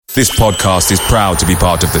This podcast is proud to be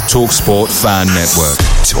part of the TalkSport Fan Network.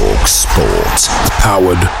 TalkSport.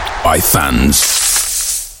 Powered by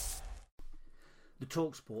fans. The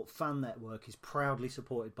TalkSport Fan Network is proudly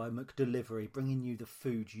supported by McDelivery, bringing you the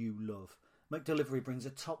food you love. McDelivery brings a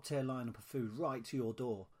top-tier lineup of food right to your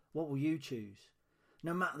door. What will you choose?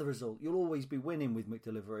 No matter the result, you'll always be winning with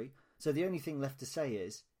McDelivery, so the only thing left to say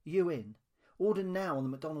is, you in. Order now on the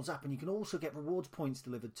McDonald's app and you can also get rewards points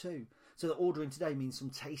delivered too. So that ordering today means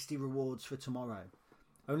some tasty rewards for tomorrow.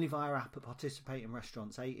 Only via app at participating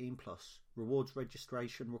restaurants 18+. Rewards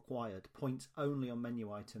registration required. Points only on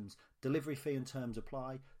menu items. Delivery fee and terms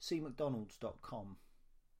apply. See mcdonalds.com.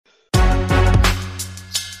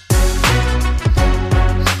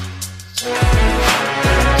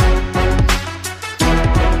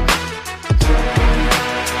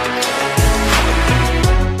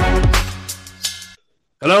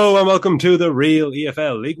 Hello and welcome to the Real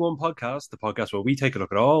EFL League One podcast, the podcast where we take a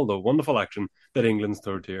look at all the wonderful action that England's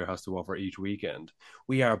third tier has to offer each weekend.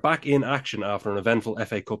 We are back in action after an eventful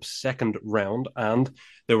FA Cup second round, and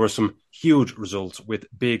there were some huge results with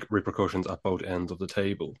big repercussions at both ends of the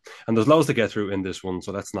table. And there's loads to get through in this one,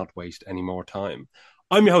 so let's not waste any more time.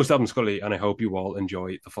 I'm your host, Adam Scully, and I hope you all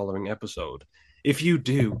enjoy the following episode. If you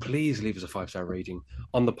do, please leave us a 5-star rating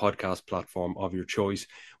on the podcast platform of your choice.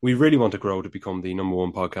 We really want to grow to become the number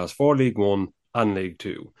one podcast for League One and League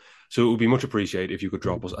Two. So it would be much appreciated if you could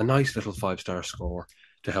drop us a nice little 5-star score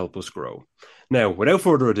to help us grow. Now, without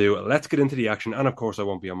further ado, let's get into the action. And of course, I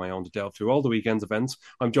won't be on my own to delve through all the weekend's events.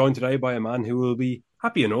 I'm joined today by a man who will be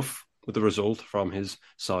happy enough with the result from his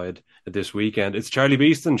side this weekend. It's Charlie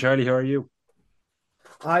Beeston. Charlie, how are you?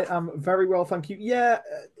 I am very well, thank you. Yeah,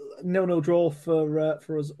 0-0 draw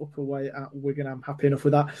for us up away at Wigan. I'm happy enough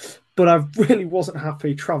with that. But I really wasn't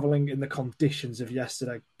happy travelling in the conditions of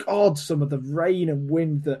yesterday. God, some of the rain and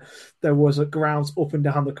wind that there was at grounds up and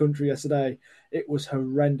down the country yesterday. It was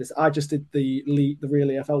horrendous. I just did the Real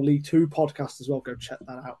EFL League 2 podcast as well. Go check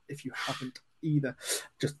that out if you haven't either.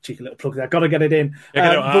 Just a cheeky little plug there. Got to get it in.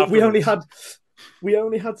 But we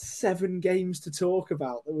only had 7 games to talk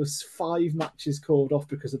about. There was 5 matches called off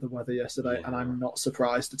because of the weather yesterday, and I'm not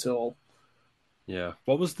surprised at all. Yeah.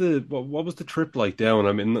 What was the trip like down?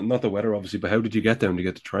 I mean, not the weather, obviously, but how did you get down? Did you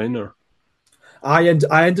get the train or? I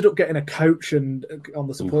ended up getting a coach and on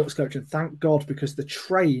the supporters coach, and thank God, because the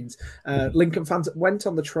trains, Lincoln fans that went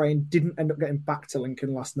on the train didn't end up getting back to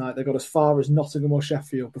Lincoln last night. They got as far as Nottingham or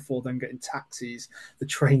Sheffield before then getting taxis. The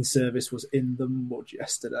train service was in the mud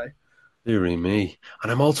yesterday. Deary me.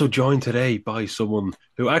 And I'm also joined today by someone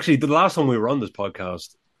who actually, the last time we were on this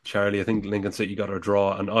podcast, Charlie, I think Lincoln City got a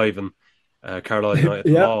draw, and Ivan, Carlisle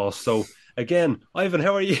United lost. So again, Ivan,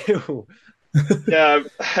 how are you? Yeah,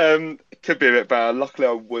 it could be a bit better. Luckily,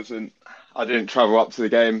 I didn't travel up to the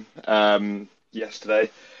game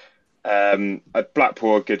yesterday. At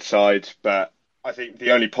Blackpool, a good side, but I think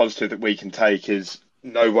the only positive that we can take is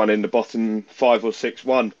no one in the bottom 5 or 6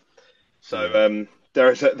 won. So there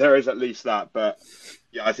is at least that, but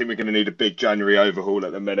yeah, I think we're going to need a big January overhaul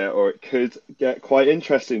at the minute, or it could get quite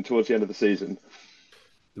interesting towards the end of the season.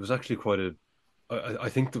 There was actually I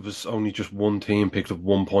think there was only just one team picked up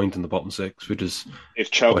 1 point in the bottom 6, which is... It's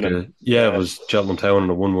Cheltenham. It was Cheltenham Town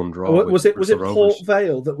and a 1-1 draw. Was it Port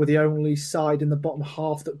Vale that were the only side in the bottom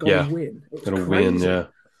half that got a win? Got a win, yeah.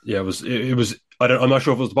 Yeah, it was. I'm not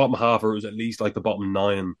sure if it was the bottom half or it was at least like the bottom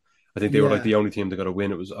 9. I think they were like the only team that got a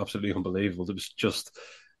win. It was absolutely unbelievable. It was just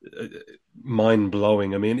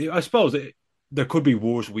mind-blowing. I mean, I suppose there could be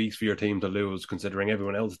worse weeks for your team to lose, considering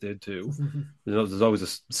everyone else did too. There's always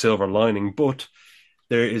a silver lining, but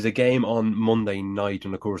there is a game on Monday night,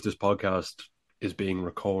 and of course this podcast is being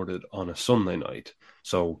recorded on a Sunday night,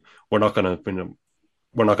 so we're not going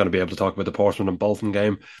to be able to talk about the Portsmouth and Bolton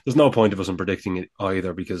game. There's no point of us in predicting it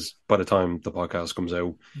either, because by the time the podcast comes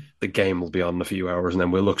out, the game will be on in a few hours, and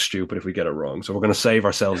then we'll look stupid if we get it wrong. So we're going to save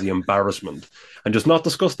ourselves the embarrassment and just not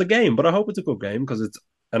discuss the game. But I hope it's a good game, because it's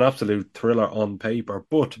an absolute thriller on paper.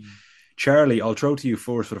 But Charlie, I'll throw to you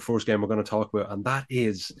first for the first game we're going to talk about, and that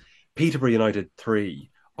is Peterborough United 3,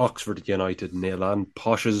 Oxford United 0, and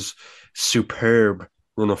Posh's superb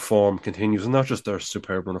run of form continues. And not just their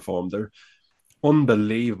superb run of form, their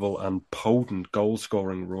unbelievable and potent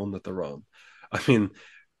goal-scoring run that they're on. I mean,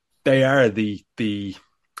 they are the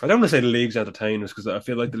I don't want to say the league's entertainers, because I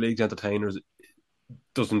feel like the league's entertainers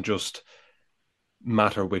doesn't just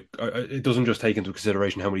matter with, it doesn't just take into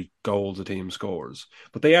consideration how many goals a team scores,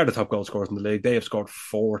 but they are the top goal scorers in the league. They have scored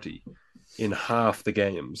 40 in half the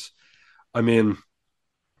games. I mean,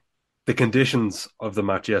 the conditions of the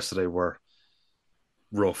match yesterday were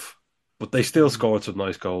rough, but they still scored some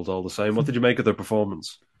nice goals all the same. What did you make of their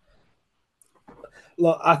performance?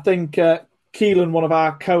 Look, I think Keelan, one of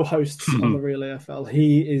our co-hosts on the Real AFL,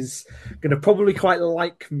 he is going to probably quite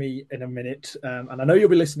like me in a minute. And I know you'll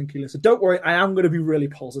be listening, Keelan, so don't worry. I am going to be really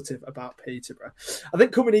positive about Peterborough. I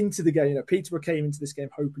think coming into the game, Peterborough came into this game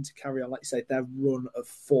hoping to carry on, like you say, their run of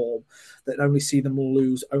form that only see them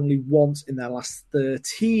lose only once in their last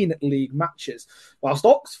 13 league matches, whilst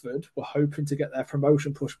Oxford were hoping to get their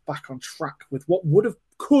promotion push back on track with what would have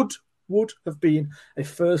been a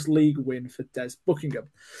first league win for Des Buckingham.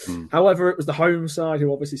 However, it was the home side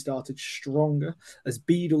who obviously started stronger as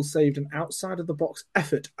Beadle saved an outside of the box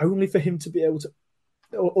effort only for him to be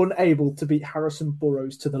unable to beat Harrison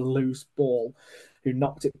Burrows to the loose ball, who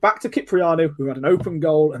knocked it back to Cipriano, who had an open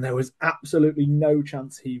goal, and there was absolutely no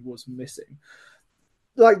chance he was missing.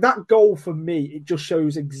 Like that goal for me, it just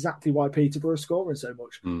shows exactly why Peterborough are scoring so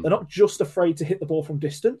much. They're not just afraid to hit the ball from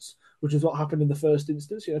distance, which is what happened in the first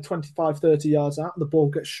instance, 25, 30 yards out, and the ball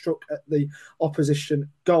gets struck at the opposition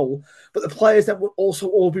goal. But the players then will also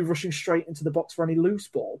all be rushing straight into the box for any loose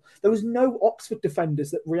ball. There was no Oxford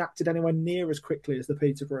defenders that reacted anywhere near as quickly as the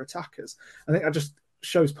Peterborough attackers. I think that just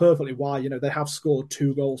shows perfectly why, they have scored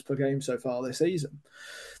 2 goals per game so far this season.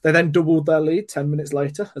 They then doubled their lead 10 minutes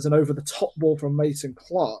later as an over-the-top ball from Mason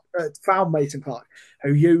Clark found Mason Clark,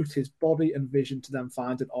 who used his body and vision to then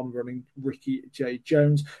find an on-running Ricky J.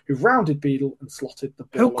 Jones, who rounded Beadle and slotted the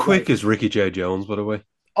ball How quick away. is Ricky J. Jones, by the way?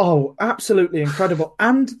 Oh, absolutely incredible.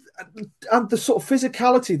 And the sort of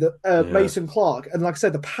physicality that Mason Clark, and like I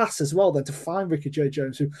said, the pass as well, then to find Ricky J.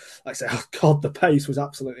 Jones, who, like I say, oh God, the pace was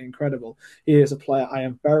absolutely incredible. He is a player I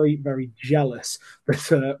am very, very jealous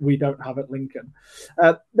that we don't have at Lincoln.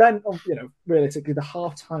 Then, realistically, the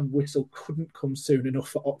halftime whistle couldn't come soon enough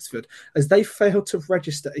for Oxford as they failed to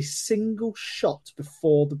register a single shot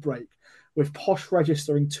before the break, with Posh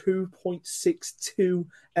registering 2.62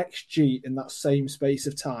 XG in that same space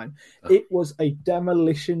of time. It was a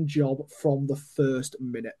demolition job from the first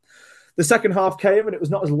minute. The second half came and it was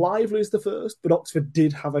not as lively as the first, but Oxford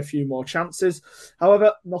did have a few more chances.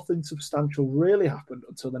 However, nothing substantial really happened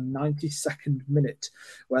until the 92nd minute,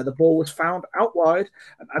 where the ball was found out wide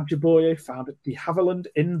and Adjiboye found De Havilland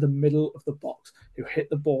in the middle of the box, who hit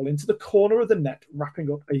the ball into the corner of the net,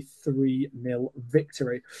 wrapping up a 3-0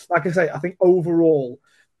 victory. Like I say, I think overall,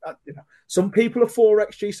 some people are for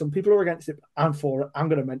XG, some people are against it. I'm for it. I'm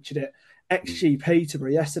going to mention it. XG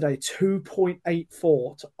Peterborough yesterday,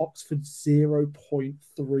 2.84 to Oxford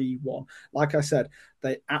 0.31. Like I said,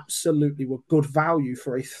 they absolutely were good value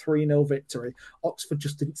for a 3-0 victory. Oxford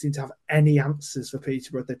just didn't seem to have any answers for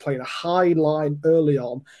Peterborough. They played a high line early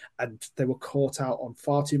on and they were caught out on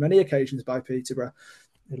far too many occasions by Peterborough.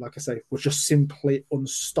 Like I say, was just simply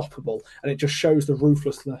unstoppable. And it just shows the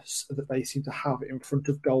ruthlessness that they seem to have in front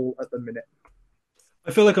of goal at the minute.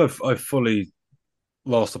 I feel like I've fully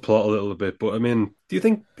lost the plot a little bit, but I mean, do you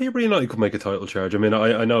think Peterborough United could make a title charge? I mean,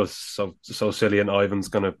 I know it's so silly, and Ivan's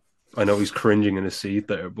I know he's cringing in his seat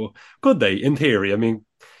there, but could they? In theory, I mean,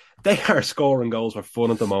 they are scoring goals for fun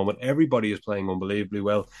at the moment. Everybody is playing unbelievably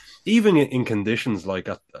well, even in conditions like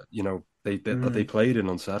that they played in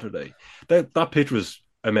on Saturday. That pitch was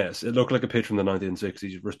a mess. It looked like a pitch from the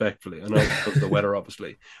 1960s. Respectfully, I know because of the weather,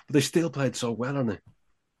 obviously, but they still played so well on it.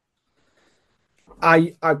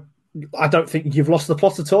 I don't think you've lost the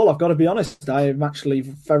plot at all. I've got to be honest. I am actually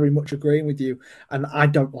very much agreeing with you. And I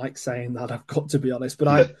don't like saying that, I've got to be honest.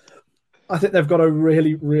 But I think they've got a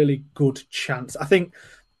really, really good chance. I think,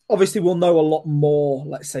 obviously, we'll know a lot more,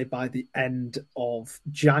 let's say, by the end of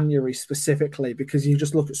January specifically, because you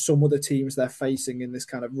just look at some of the teams they're facing in this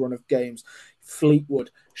kind of run of games.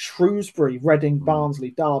 Fleetwood, Shrewsbury, Reading,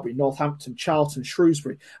 Barnsley, Derby, Northampton, Charlton,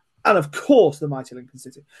 Shrewsbury. And of course, the mighty Lincoln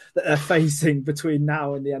City that they're facing between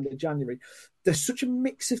now and the end of January. There's such a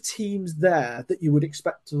mix of teams there that you would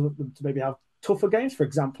expect them to maybe have tougher games, for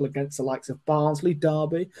example, against the likes of Barnsley,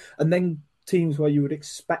 Derby, and then teams where you would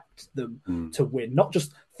expect them to win. Not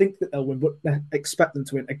just think that they'll win, but expect them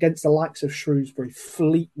to win against the likes of Shrewsbury,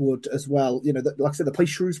 Fleetwood as well. Like I said, they play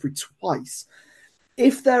Shrewsbury twice.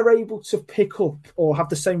 If they're able to pick up or have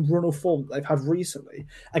the same run of form that they've had recently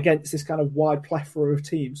against this kind of wide plethora of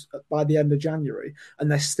teams by the end of January, and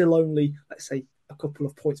they're still only, let's say, a couple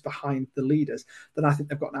of points behind the leaders, then I think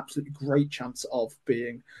they've got an absolutely great chance of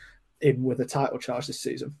being in with a title charge this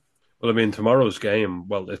season. Well, I mean, tomorrow's game,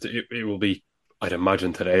 it will be, I'd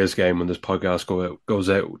imagine, today's game when this podcast goes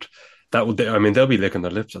out. They'll be licking their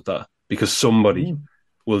lips at that because somebody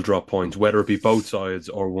will drop points, whether it be both sides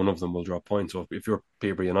or one of them will drop points. So if you're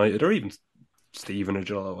Peterborough United or even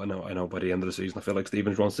Stevenage, I know by the end of the season, I feel like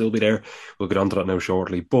Stevenage won't still be there. We'll get onto that now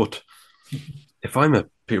shortly. But if I'm a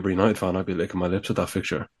Peterborough United fan, I'd be licking my lips at that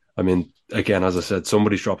fixture. I mean, again, as I said,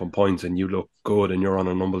 somebody's dropping points and you look good and you're on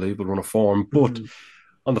an unbelievable run of form. But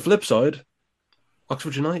on the flip side,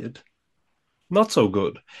 Oxford United, not so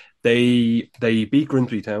good. They beat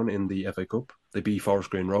Grimsby Town in the FA Cup. They beat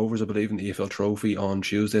Forest Green Rovers, I believe, in the EFL Trophy on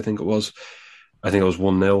Tuesday, I think it was. I think it was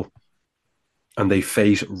 1-0. And they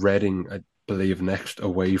face Reading, I believe, next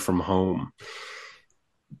away from home.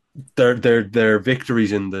 Their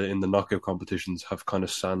victories in the knockout competitions have kind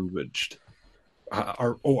of sandwiched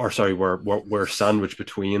were sandwiched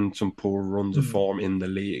between some poor runs of form in the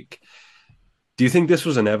league. Do you think this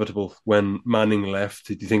was inevitable when Manning left?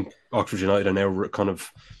 Do you think Oxford United are now kind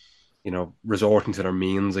of, resorting to their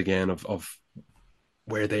means again of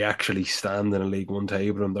where they actually stand in a League One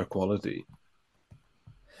table and their quality?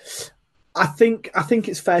 I think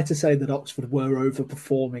it's fair to say that Oxford were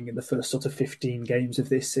overperforming in the first sort of 15 games of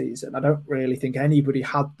this season. I don't really think anybody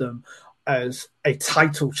had them as a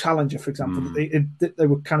title challenger, for example. They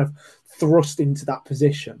were kind of thrust into that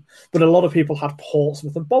position. But a lot of people had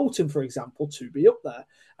Portsmouth and Bolton, for example, to be up there.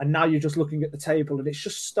 And now you're just looking at the table and it's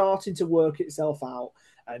just starting to work itself out.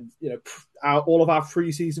 And, all of our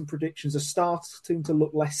pre-season predictions are starting to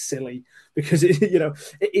look less silly because, it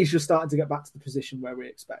is just starting to get back to the position where we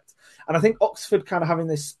expect. And I think Oxford kind of having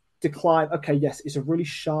this decline, okay, yes, it's a really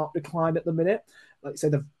sharp decline at the minute. Like I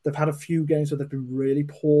say, they've had a few games where they've been really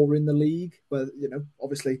poor in the league, but,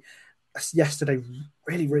 obviously yesterday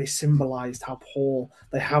really, really symbolised how poor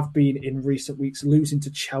they have been in recent weeks, losing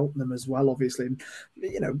to Cheltenham as well, obviously. And,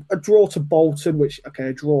 a draw to Bolton, which, okay,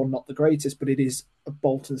 a draw not the greatest, but it is a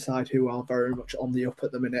Bolton side who are very much on the up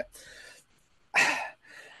at the minute.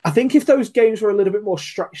 I think if those games were a little bit more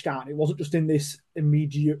stretched out, it wasn't just in this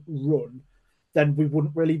immediate run, then we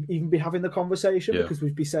wouldn't really even be having the conversation because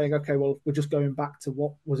we'd be saying, okay, well, we're just going back to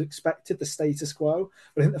what was expected, the status quo.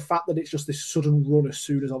 But I think the fact that it's just this sudden run as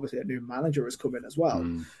soon as obviously a new manager has come in as well,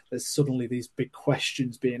 there's suddenly these big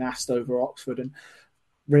questions being asked over Oxford. And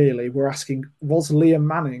really, we're asking, was Liam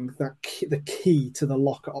Manning the key to the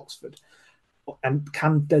lock at Oxford? And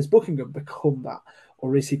can Des Buckingham become that?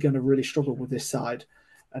 Or is he going to really struggle with this side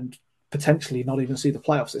and potentially not even see the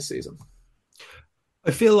playoffs this season?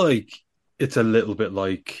 I feel like it's a little bit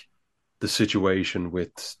like the situation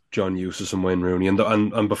with John Eustace and Wayne Rooney.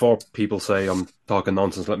 And before people say I'm talking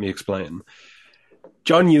nonsense, let me explain.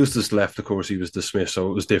 John Eustace left, of course, he was dismissed, so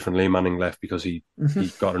it was different. Lee Manning left because he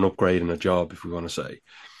got an upgrade in a job, if we want to say.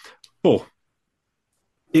 But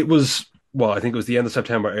it was, I think it was the end of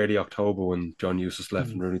September, early October when John Eustace left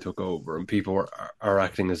and Rooney took over, and people are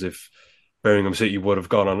acting as if Birmingham City would have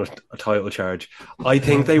gone on a title charge. I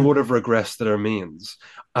think they would have regressed to their means.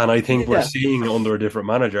 And I think we're seeing under a different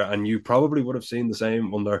manager, and you probably would have seen the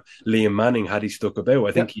same under Liam Manning had he stuck about.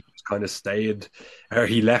 I think he just kind of stayed, or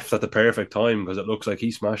he left at the perfect time because it looks like he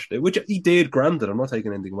smashed it, which he did, granted. I'm not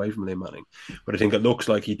taking anything away from Liam Manning, but I think it looks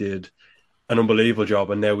like he did an unbelievable job,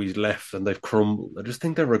 and now he's left and they've crumbled. I just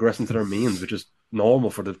think they're regressing to their means, which is normal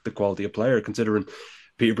for the quality of player, considering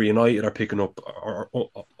Peterborough United are picking up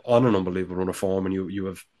on an unbelievable run of form, and you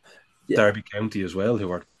have Derby County as well,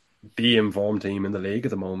 who are the informed team in the league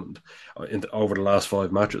at the moment over the last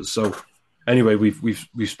 5 matches. So anyway, we've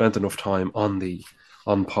spent enough time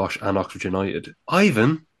on Posh and Oxford United.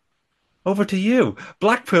 Ivan, over to you.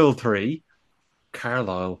 Blackpool 3,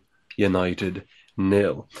 Carlisle United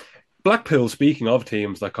 0. Blackpool, speaking of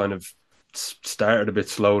teams that kind of started a bit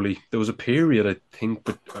slowly, there was a period, I think,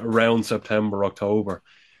 around September, October,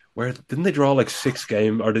 where didn't they draw like 6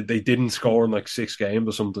 games, or they didn't score in like 6 games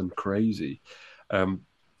or something crazy.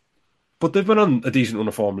 But they've been on a decent run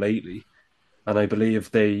of form lately, and I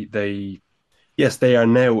believe they are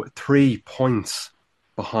now 3 points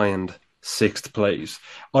behind 6th place.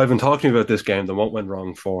 I've been talking about this game and what went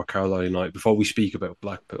wrong for Carlisle United before we speak about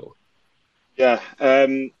Blackpool. Yeah,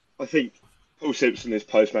 I think Paul Simpson, in his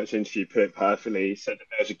post-match interview, put it perfectly. He said that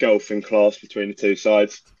there was a gulf in class between the two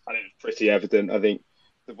sides, and it was pretty evident. I think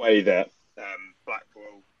the way that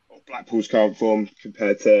Blackpool's current form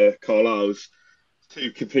compared to Carlisle's,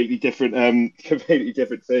 two completely different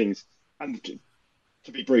things. And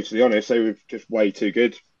to be brutally honest, they were just way too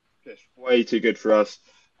good for us,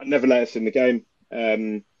 and never let us in the game.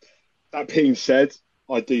 That being said,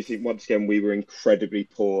 I do think once again we were incredibly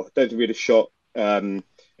poor. I don't think we had a shot in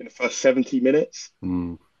the first 70 minutes.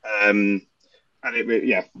 And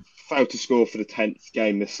it failed to score for the 10th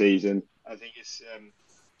game this season. I think it's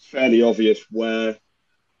fairly obvious where,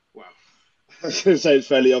 I was going to say it's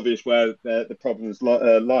fairly obvious where the problems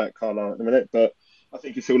lie at Carlisle at the minute, but I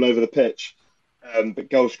think it's all over the pitch. But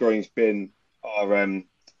goal scoring's been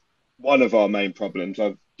one of our main problems.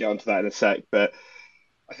 I'll get onto that in a sec, but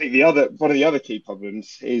I think one of the other key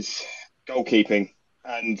problems is goalkeeping.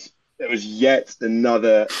 and there was yet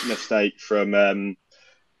another mistake from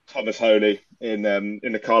Thomas Holy in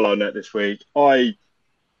the Carlisle net this week. I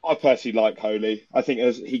personally like Holy. I think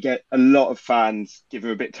he get a lot of fans give him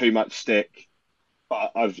a bit too much stick,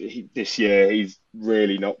 but this year he's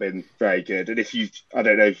really not been very good. And I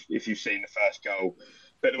don't know if you've seen the first goal,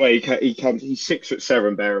 but the way he comes, he's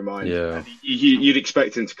 6'7", bear in mind, Yeah. and you'd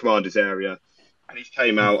expect him to command his area. And he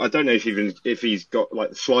came out. I don't know if he's got like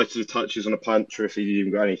the slightest of touches on a punch or if he's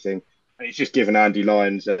even got anything. And he's just given Andy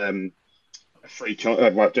Lyons a free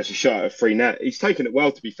just a shot, a free net. He's taken it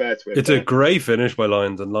well, to be fair to him. It's a great finish by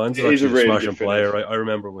Lyons, and Lyons is He's a actually a really smashing good player. finish. I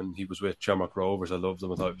remember when he was with Shamrock Rovers, I loved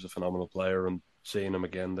him. I thought he was a phenomenal player, and seeing him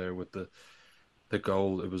again there with the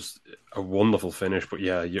goal, it was a wonderful finish. But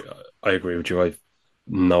yeah, I agree with you. I've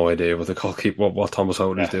no idea what the goalkeeper, what Thomas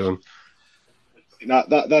Holy's doing.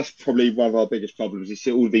 That's probably one of our biggest problems. Is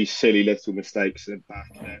all these silly little mistakes at the back.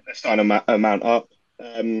 They're starting to mount up.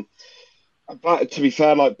 But to be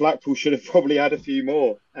fair, like Blackpool should have probably had a few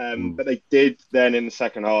more, but they did then in the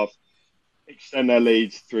second half extend their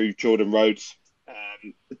lead through Jordan Rhodes.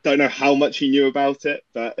 Don't know how much he knew about it,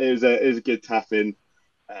 but it was a good tap in.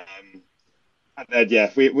 And then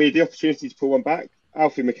we had the opportunity to pull one back.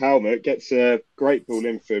 Alfie McCalmont gets a great ball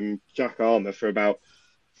in from Jack Armour for about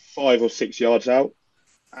 5 or 6 yards out,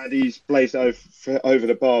 and he's blazed over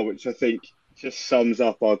the bar, which I think just sums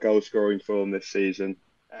up our goal scoring form this season.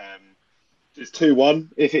 It's 2-1.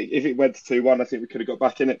 If it went to 2-1, I think we could have got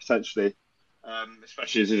back in it potentially,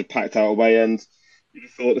 especially as it had packed out away end. You'd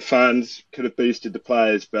have thought the fans could have boosted the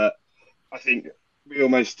players, but I think we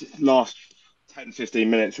almost last 10, 15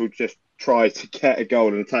 minutes will just try to get a goal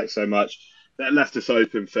and attack so much that left us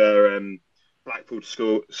open for Blackpool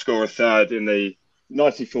to score a third in the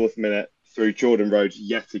 94th minute through Jordan Rhodes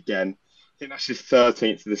yet again. I think that's his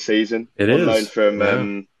 13th of the season. It on is loan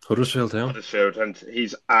from Huddersfield Town. Huddersfield, and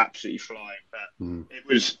he's absolutely flying. But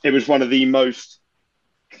it was one of the most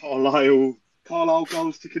Carlisle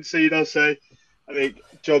goals to concede, I'll say. I think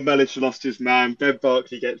John Mellish lost his man. Ben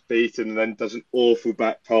Barkley gets beaten and then does an awful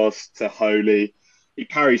back pass to Holy. He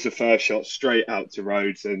parries the first shot straight out to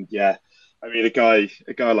Rhodes, and I mean, a guy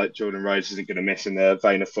like Jordan Rhodes isn't going to miss in the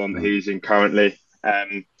vein of form that he's in currently.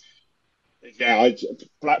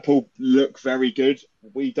 Blackpool look very good.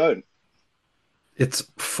 We don't. It's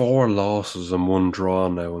 4 losses and 1 draw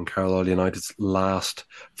now in Carlisle United's last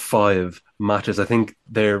 5 matches. I think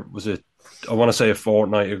there was I want to say a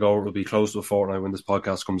fortnight ago, it will be close to a fortnight when this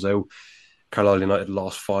podcast comes out. Carlisle United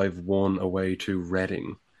lost 5-1 away to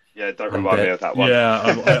Reading. Yeah, don't remind me of that one. Yeah,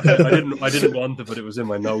 I didn't want to, but it was in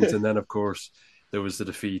my notes. And then, of course, there was the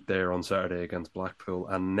defeat there on Saturday against Blackpool.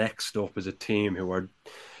 And next up is a team who are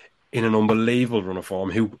in an unbelievable run of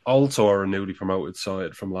form, who also are a newly promoted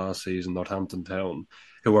side from last season, Northampton Town,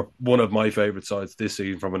 who are one of my favourite sides this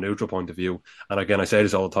season from a neutral point of view. And again, I say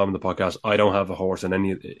this all the time in the podcast, I don't have a horse in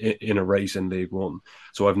a race in League One,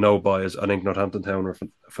 so I've no bias. I think Northampton Town are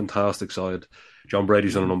a fantastic side. John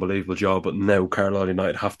Brady's done an unbelievable job, but now Carlisle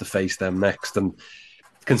United have to face them next. And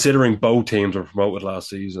considering both teams were promoted last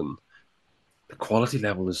season, the quality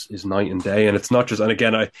level is night and day. And it's not just, and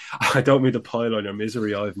again, I don't mean to pile on your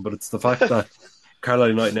misery, Ivan, but it's the fact that Carlisle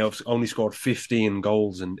United now have only scored 15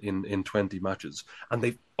 goals in 20 matches. And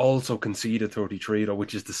they've also conceded 33, though,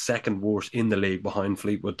 which is the second worst in the league behind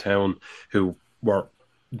Fleetwood Town, who were,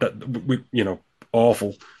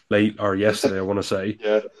 awful late or yesterday, I want to say.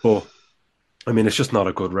 Yeah. But, I mean, it's just not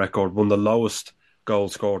a good record. One of the lowest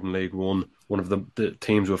goals scored in League One, one of the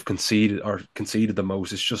teams who have conceded the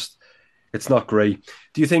most. It's not great.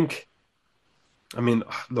 Do you think, I mean,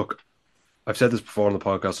 look, I've said this before on the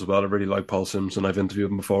podcast as well. I really like Paul Simpson. I've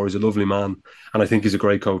interviewed him before. He's a lovely man, and I think he's a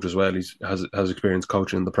great coach as well. He has experience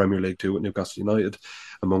coaching in the Premier League too with Newcastle United,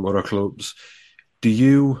 among other clubs.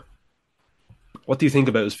 What do you think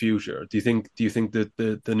about his future? Do you think that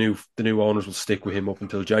the new owners will stick with him up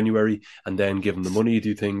until January and then give him the money? Do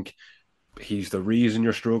you think he's the reason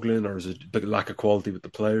you're struggling, or is it the lack of quality with the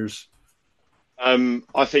players?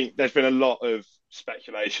 I think there's been a lot of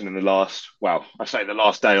speculation in the last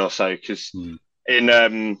day or so, because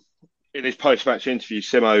in his post-match interview,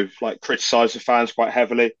 Simo criticised the fans quite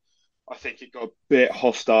heavily. I think it got a bit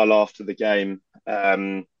hostile after the game,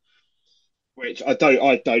 which I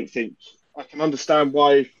don't think I can understand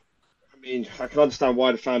why. I can understand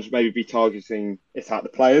why the fans would maybe be targeting it at the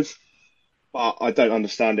players, but I don't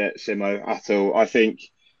understand it, Simo, at all. I think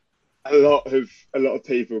a lot of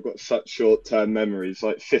people have got such short-term memories.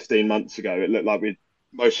 Like 15 months ago, it looked like we'd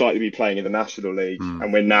most likely be playing in the National League,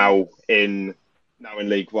 and we're now in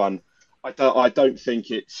League One. I don't think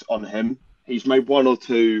it's on him. He's made one or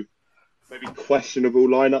two maybe questionable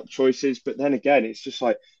lineup choices. But then again, it's just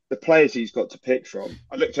like the players he's got to pick from.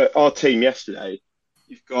 I looked at our team yesterday.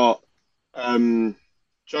 You've got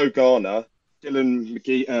Joe Garner,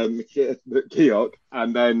 McGeoch,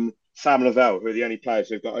 and then Sam Lavelle, who are the only players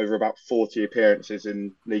who've got over about 40 appearances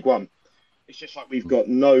in League One. It's just like we've got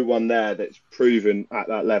no one there that's proven at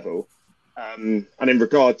that level. And in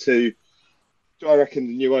regard to, do I reckon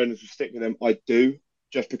the new owners will stick with him? I do,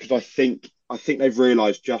 just because I think they've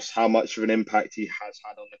realised just how much of an impact he has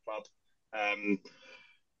had on the club. And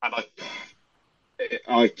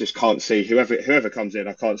I just can't see whoever comes in.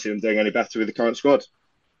 I can't see them doing any better with the current squad.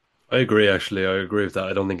 I agree, actually. I agree with that.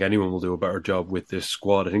 I don't think anyone will do a better job with this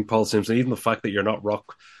squad. I think Paul Simpson, even the fact that you're not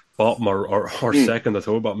rock bottom or second, the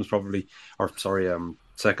third bottom is probably, or sorry,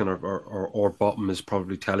 second or bottom is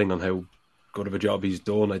probably telling on how good of a job he's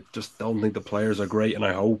done. I just don't think the players are great, and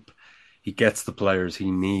I hope he gets the players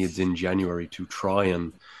he needs in January to try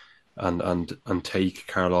and take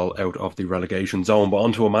Carlisle out of the relegation zone, but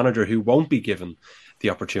onto a manager who won't be given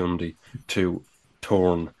the opportunity to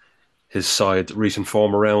turn his side's recent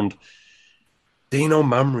form around. Dino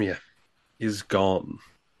Mamria is gone.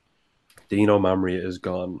 Dino Mamria is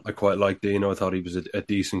gone. I quite like Dino. I thought he was a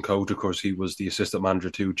decent coach. Of course, he was the assistant manager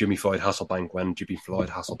to Jimmy Floyd Hasselbank when Jimmy Floyd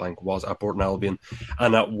Hasselbank was at Burton Albion.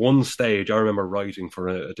 And at one stage, I remember writing for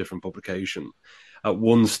a different publication. At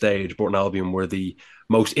one stage, Burton Albion were the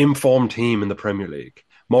most informed team in the Premier League,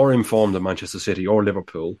 more informed than Manchester City or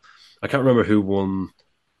Liverpool. I can't remember who won.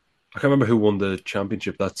 I can't remember who won the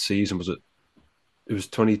championship that season. Was it? It was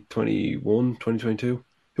 2021, 2022.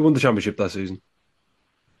 Who won the championship that season?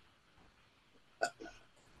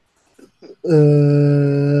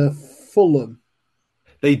 Fulham.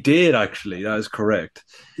 They did, actually. That is correct.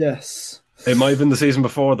 Yes. It might have been the season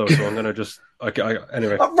before, though, so I'm going to just...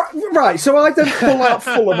 anyway. Right, so I then pull out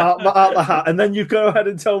Fulham out the hat, and then you go ahead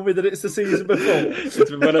and tell me that it's the season before.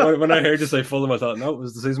 when I heard you say Fulham, I thought, no, it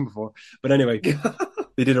was the season before. But anyway,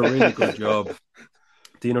 they did a really good job.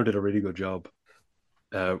 Dino did a really good job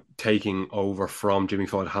taking over from Jimmy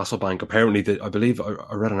Floyd Hasselbank. Apparently, I believe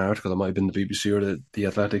I read an article that might have been the BBC or the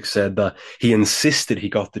Athletic said that he insisted he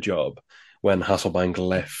got the job when Hasselbank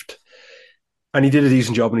left. And he did a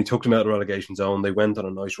decent job and he took them out of the relegation zone. They went on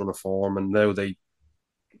a nice run of form and now they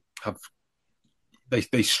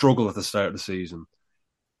struggled at the start of the season.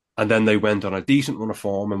 And then they went on a decent run of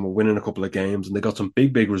form and were winning a couple of games and they got some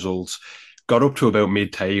big results, got up to about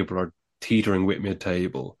mid-table or teetering with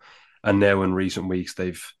mid-table. And now in recent weeks,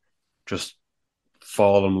 they've just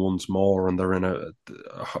fallen once more and they're in a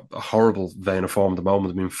horrible vein of form at the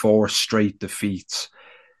moment. I mean, 4 straight defeats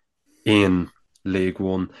in League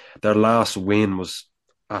One. Their last win was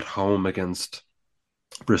at home against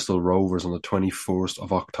Bristol Rovers on the 21st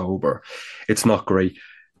of October. It's not great.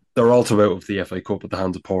 They're also out of the FA Cup at the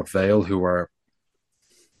hands of Port Vale, who are,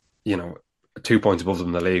 2 points above them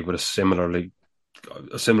in the league with a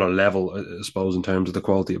similar level, I suppose, in terms of the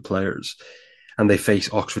quality of players. And they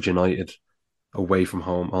face Oxford United away from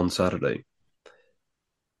home on Saturday.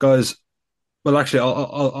 Guys, well, actually,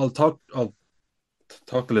 I'll talk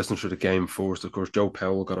the listeners through the game first. Of course, Joe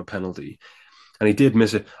Powell got a penalty, and he did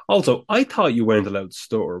miss it. Also, I thought you weren't allowed to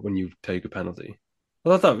stutter when you take a penalty.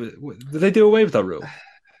 Did they do away with that rule?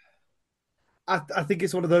 I think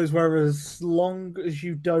it's one of those where as long as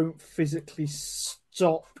you don't physically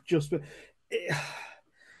stop,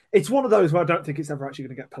 it's one of those where I don't think it's ever actually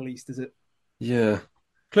going to get policed, is it? Yeah,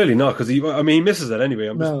 clearly not, because he misses it anyway.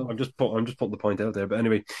 I'm just putting the point out there. But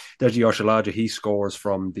anyway, Deji Oshalaja, he scores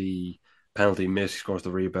from the penalty miss, he scores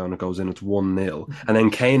the rebound, it goes in, it's 1-0. And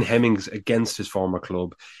then Kane Hemmings against his former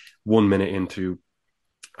club, 1 minute into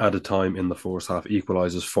added time in the first half,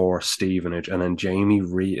 equalises for Stevenage, and then Jamie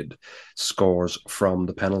Reid scores from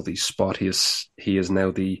the penalty spot. He is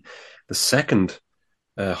now the second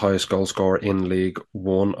highest goal scorer in League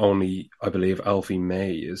One. Only, I believe, Alfie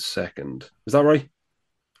May is second. Is that right?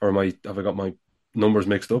 Or have I got my numbers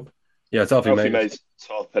mixed up? Yeah, it's Alfie May. May's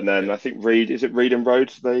top, and then I think Reid, is it Reid and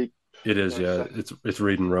Rhodes? It is, yeah. It's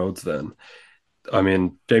Reid and Rhodes then. I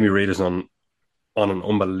mean, Jamie Reid is on an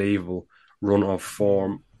unbelievable run of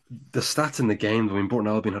form. The stats in the game, I mean, Burton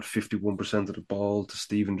Albion had 51% of the ball to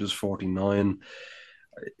Stevenage's 49%.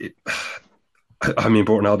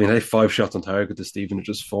 Burton Albion had 5 shots on target to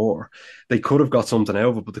Stevenage's 4. They could have got something out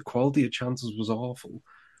of it, but the quality of chances was awful.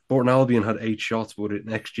 Burton Albion had 8 shots with an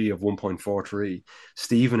XG of 1.43.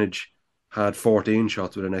 Stevenage had 14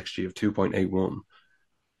 shots with an XG of 2.81.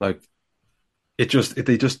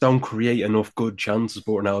 They just don't create enough good chances,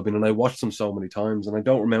 Burton Albion, and I watched them so many times, and I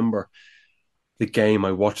don't remember the game.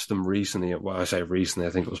 I watched them recently. Well, I say recently, I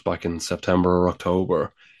think it was back in September or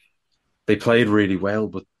October. They played really well,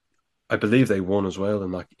 but I believe they won as well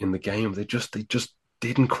in the game. They just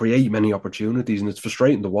didn't create many opportunities, and it's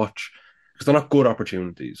frustrating to watch because they're not good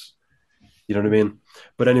opportunities. You know what I mean?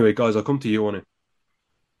 But anyway, guys, I'll come to you on it.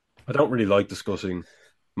 I don't really like discussing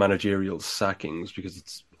managerial sackings because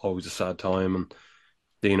it's always a sad time, and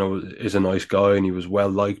Dino is a nice guy and he was well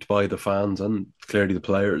liked by the fans and clearly the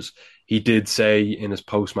players. He did say in his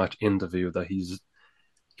post match interview that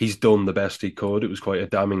he's done the best he could. It was quite a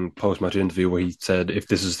damning post match interview where he said, "If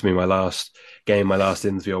this is to be my last game, my last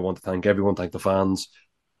interview, I want to thank everyone, thank the fans,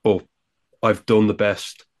 but I've done the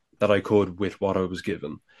best that I could with what I was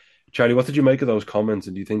given." Charlie, what did you make of those comments?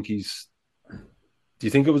 And do you think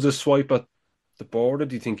it was a swipe at the board, or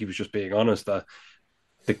do you think he was just being honest that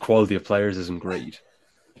the quality of players isn't great?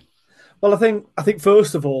 Well, I think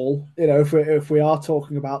first of all, if we are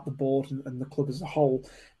talking about the board and the club as a whole,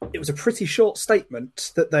 it was a pretty short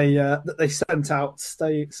statement that they sent out,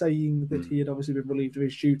 saying that he had obviously been relieved of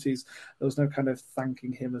his duties. There was no kind of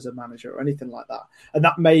thanking him as a manager or anything like that, and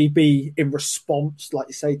that may be in response, like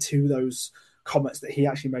you say, to those comments that he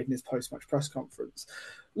actually made in his post-match press conference.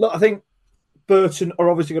 Look, I think Burton are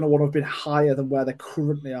obviously going to want to have been higher than where they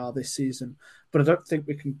currently are this season, but I don't think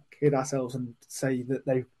we can kid ourselves and say that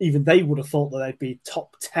they would have thought that they'd be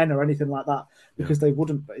top 10 or anything like that, because they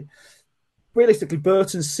wouldn't be. Realistically,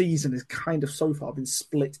 Burton's season has kind of so far been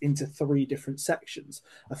split into three different sections: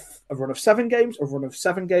 a run of 7 games, a run of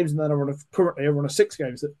 7 games, and then a run of 6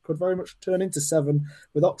 games that could very much turn into 7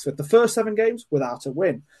 with Oxford. The first 7 games without a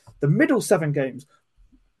win. The middle 7 games,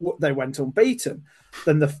 they went unbeaten.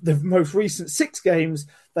 Then the most recent 6 games,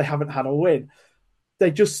 they haven't had a win.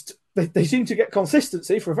 They seem to get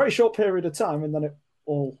consistency for a very short period of time, and then it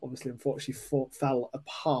all obviously unfortunately fell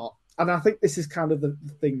apart. And I think this is kind of the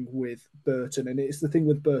thing with Burton, and it's the thing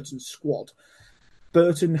with Burton's squad.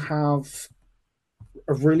 Burton have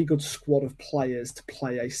a really good squad of players to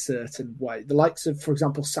play a certain way. The likes of, for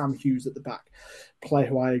example, Sam Hughes at the back, player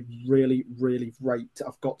who I really, really rate,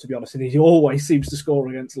 I've got to be honest, and he always seems to score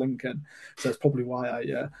against Lincoln. So that's probably why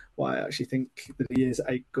I actually think that he is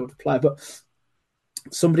a good player. But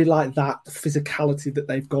somebody like that, the physicality that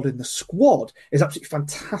they've got in the squad is absolutely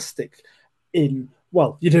fantastic you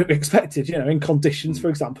don't expect it, in conditions, for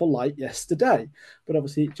example, like yesterday. But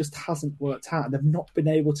obviously it just hasn't worked out. And they've not been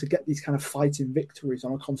able to get these kind of fighting victories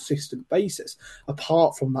on a consistent basis,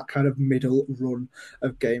 apart from that kind of middle run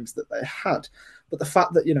of games that they had. But the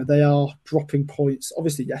fact that, they are dropping points,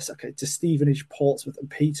 obviously, yes, okay, to Stevenage, Portsmouth and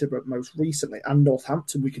Peterborough most recently, and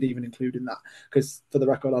Northampton we could even include in that. Because for the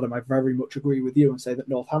record, Adam, I very much agree with you and say that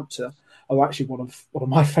Northampton are actually one of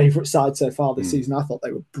my favourite sides so far this season. I thought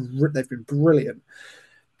they've been brilliant.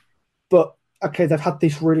 But, okay, they've had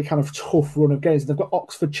this really kind of tough run of games. They've got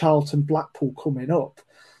Oxford, Charlton, Blackpool coming up.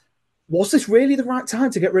 Was this really the right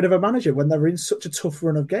time to get rid of a manager when they're in such a tough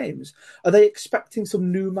run of games? Are they expecting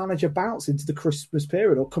some new manager bounce into the Christmas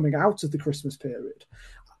period or coming out of the Christmas period?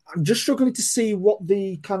 I'm just struggling to see what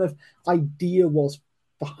the kind of idea was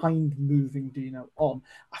behind moving Dino on.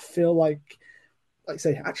 I feel like I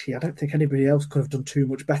say, actually, I don't think anybody else could have done too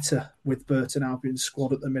much better with Burton Albion's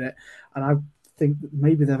squad at the minute. And I think that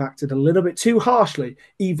maybe they've acted a little bit too harshly,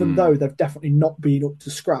 even though they've definitely not been up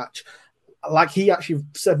to scratch. Like he actually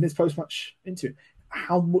said in his post-match interview,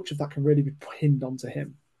 how much of that can really be pinned onto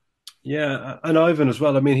him? Yeah, and Ivan as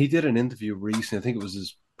well. I mean, he did an interview recently. I think it was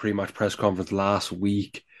his pre-match press conference last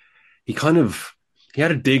week. He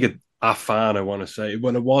had a dig at a fan, I want to say.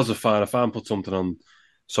 When it was a fan put something on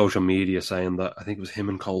social media saying that I think it was him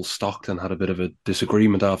and Cole Stockton had a bit of a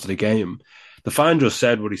disagreement after the game. The fan just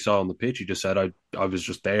said what he saw on the pitch. He just said, I was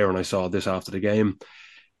just there and I saw this after the game.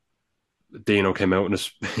 Dino came out in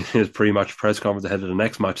his pre-match press conference ahead of the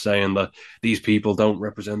next match saying that these people don't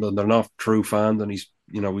represent them, they're not true fans, and he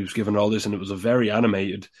was given all this, and it was a very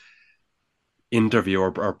animated interview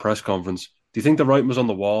or press conference. Do you think the writing was on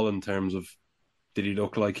the wall in terms of did he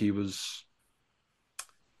look like he was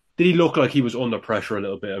under pressure a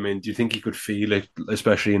little bit? I mean, do you think he could feel it,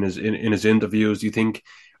 especially in his interviews? Do you think?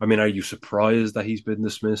 I mean, are you surprised that he's been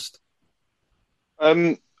dismissed?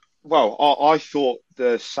 Well, I thought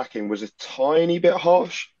the sacking was a tiny bit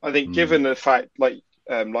harsh. I think, given the fact, like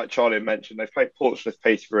Charlie mentioned, they've played Portsmouth,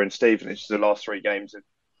 Peterborough, and Stevenage the last 3 games in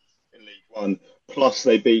League One. Plus,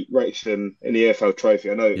 they beat Wrexham in the EFL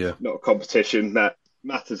Trophy. I know it's not a competition that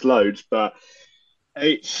matters loads, but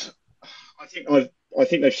it's. I think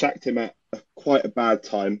they've sacked him at quite a bad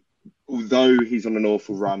time, although he's on an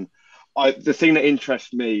awful run. The thing that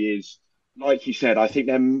interests me is, like you said, I think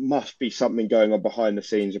there must be something going on behind the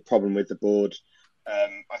scenes, a problem with the board. I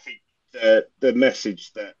think the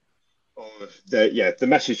message to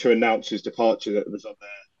announce his departure that was on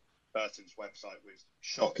Burton's website was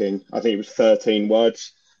shocking. I think it was 13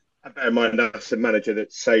 words. And bear in mind, that's a manager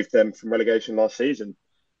that saved them from relegation last season.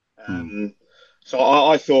 Um, so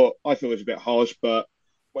I thought it was a bit harsh, but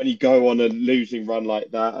when you go on a losing run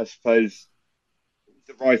like that, I suppose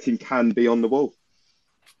the writing can be on the wall.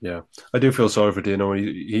 Yeah, I do feel sorry for Dino.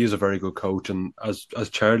 He is a very good coach, and as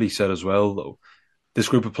Charlie said as well, though, this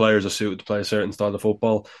group of players are suited to play a certain style of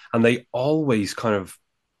football, and they always kind of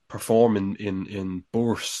perform in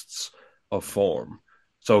bursts of form.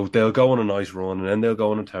 So they'll go on a nice run, and then they'll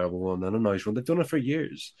go on a terrible run, then a nice run. They've done it for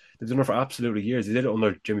years. They've done it for absolutely years. They did it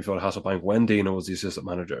under Jimmy Phil Hasselbank when Dino was the assistant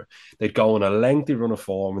manager. They'd go on a lengthy run of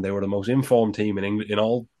form, and they were the most informed team in England, in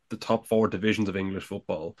all the top four divisions of English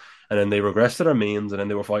football. And then they regressed to their means, and then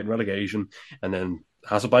they were fighting relegation. And then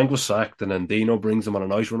Hasselbank was sacked, and then Dino brings them on a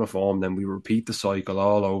nice run of form. Then we repeat the cycle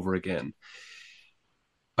all over again.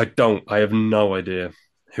 I have no idea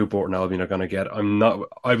who Burton Albion are going to get.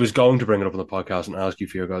 I was going to bring it up on the podcast and ask you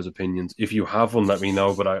for your guys' opinions. If you have one, let me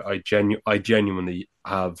know. But I genuinely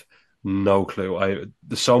have no clue.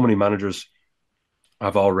 There's so many managers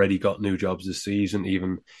have already got new jobs this season.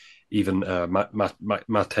 Even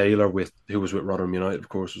Matt Taylor, who was with Rotherham United, of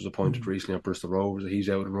course, was appointed recently at Bristol Rovers. He's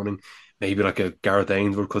out and running. Maybe like a Gareth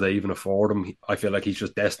Ainsworth, could they even afford him? I feel like he's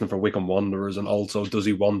just destined for Wycombe Wanderers. And also, does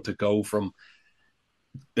he want to go from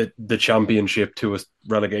the championship to a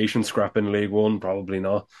relegation scrap in League One? Probably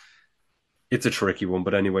not. It's a tricky one,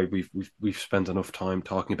 but anyway, we've spent enough time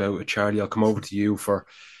talking about it. Charlie, I'll come over to you for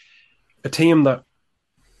a team that,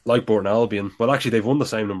 like Burton Albion, well, actually, they've won the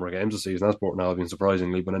same number of games this season as Burton Albion,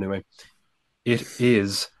 surprisingly. But anyway, it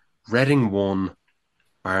is Reading 1,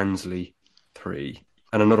 Barnsley 3,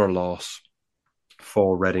 and another loss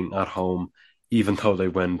for Reading at home, even though they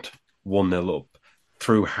went 1-0 up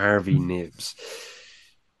through Harvey Nibs.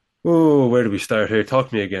 Oh, where do we start here? Talk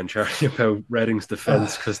to me again, Charlie, about Reading's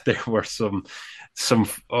defence, because there were some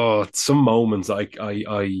moments I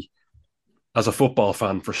as a football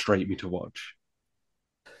fan frustrate me to watch.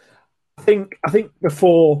 I think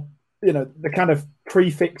before, the kind of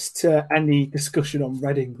prefix to any discussion on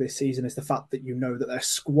Reading this season is the fact that that their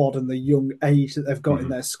squad and the young age that they've got in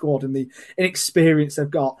their squad and the inexperience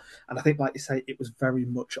they've got. And I think, like you say, it was very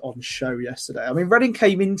much on show yesterday. I mean, Reading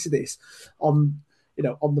came into this on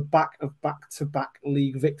the back of back-to-back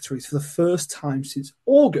league victories for the first time since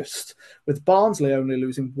August, with Barnsley only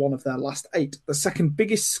losing one of their last 8. The second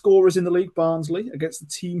biggest scorers in the league, Barnsley, against the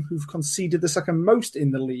team who've conceded the second most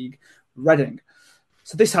in the league, Reading.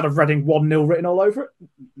 So this had a Reading 1-0 written all over it?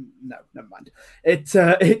 No, never mind. It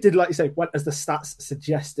did, like you say, went as the stats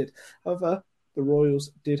suggested. However, the Royals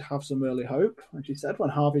did have some early hope, as you said, when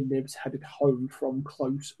Harvey Nibs headed home from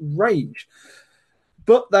close range.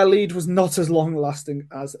 But their lead was not as long-lasting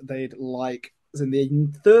as they'd like. As in the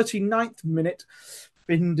 39th minute,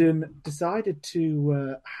 Bindon decided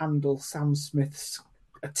to handle Sam Smith's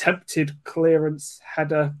attempted clearance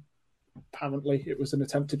header. Apparently, it was an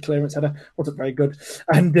attempted clearance header. Wasn't very good.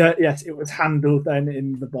 And yes, it was handled then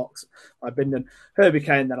in the box by Bindon. Herbie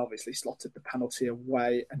Kane then obviously slotted the penalty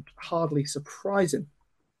away, and hardly surprising.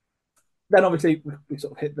 Then obviously we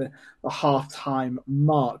sort of hit the half-time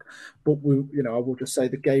mark, but I will just say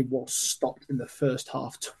the game was stopped in the first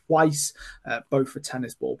half twice, both for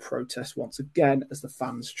tennis ball protests once again, as the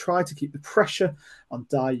fans tried to keep the pressure on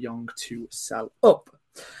Dai Young to sell up.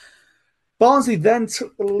 Barnsley then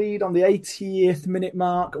took the lead on the 80th minute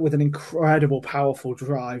mark with an incredible, powerful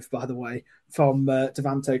drive, by the way, from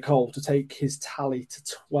Devante Cole to take his tally to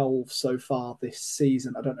 12 so far this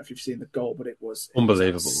season. I don't know if you've seen the goal, but it was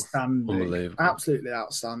unbelievable. Outstanding. Absolutely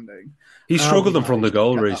outstanding. He struggled in front of the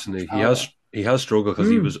goal recently. He has struggled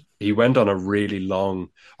because he went on a really long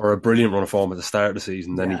or a brilliant run of form at the start of the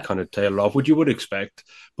season. Then he kind of tailed off, which you would expect.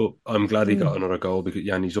 But I'm glad he got another goal because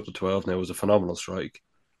and he's up to 12 now. It was a phenomenal strike.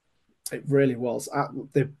 It really was.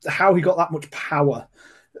 How he got that much power,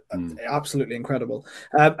 absolutely incredible.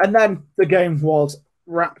 And then the game was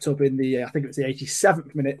wrapped up in I think it was the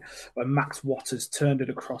 87th minute, when Max Watters turned it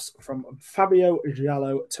across from Fabio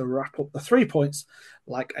Giallo to wrap up the 3 points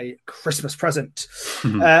like a Christmas present.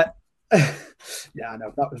 Yeah, I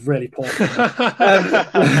know, that was really poor.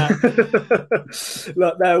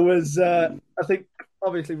 Look, there was, I think,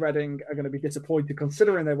 obviously Reading are going to be disappointed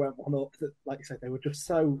considering they went 1-up. That, like you said, they were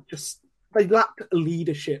they lacked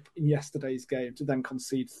leadership in yesterday's game to then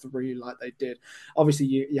concede 3 like they did. Obviously,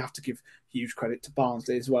 you have to give huge credit to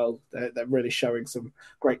Barnsley as well. They're really showing some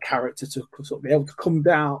great character to sort of be able to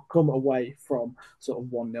come away from sort of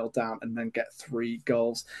 1-0 down and then get 3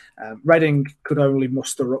 goals. Reading could only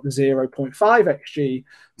muster up 0.5 XG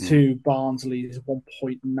to Barnsley's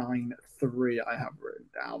 1.93 I have written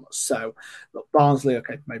down. So, look, Barnsley,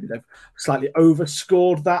 okay, maybe they've slightly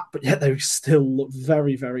overscored that, but yet they still look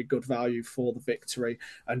very, very good value for the victory.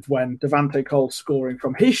 And when Devante Cole scoring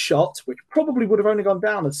from his shot, which probably would have only gone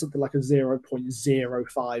down as something like a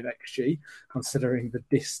 0.05 XG, considering the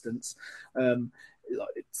distance,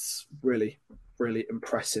 it's really, really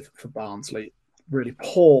impressive for Barnsley. Really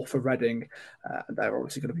poor for Reading. They're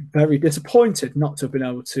obviously going to be very disappointed not to have been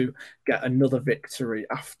able to get another victory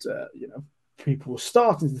after, people were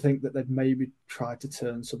starting to think that they'd maybe tried to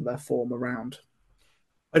turn some of their form around.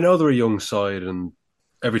 I know they're a young side, and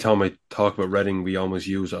every time I talk about Reading, we almost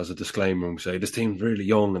use it as a disclaimer and say this team's really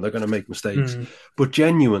young and they're going to make mistakes. But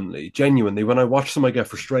genuinely, when I watch them, I get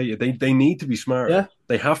frustrated. They need to be smarter. Yeah.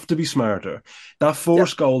 They have to be smarter. That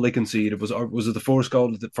first goal they conceded was it the first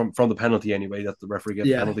goal from the penalty anyway that the referee gave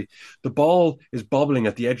the penalty? The ball is bobbling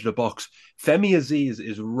at the edge of the box. Femi Aziz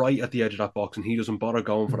is right at the edge of that box and he doesn't bother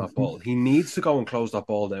going for that ball. He needs to go and close that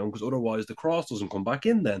ball down because otherwise the cross doesn't come back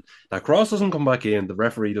in then. That cross doesn't come back in, the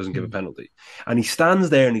referee doesn't give a penalty. And he stands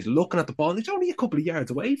there and he's looking at the ball and he's only a couple of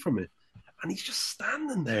yards away from it. And he's just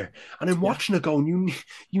standing there. And I'm watching it going,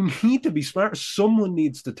 you need to be smart. Someone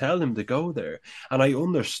needs to tell him to go there. And I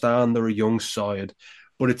understand they're a young side,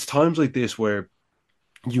 but it's times like this where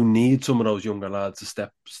you need some of those younger lads to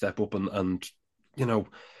step up and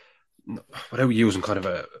without using kind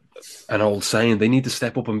of an old saying, they need to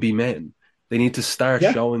step up and be men. They need to start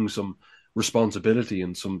showing some responsibility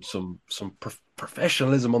and some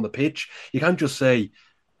professionalism on the pitch. You can't just say,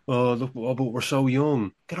 but we're so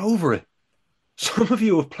young. Get over it. Some of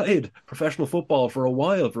you have played professional football for a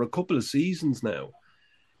while, for a couple of seasons now.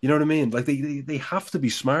 You know what I mean? Like they have to be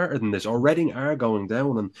smarter than this, or Reading are going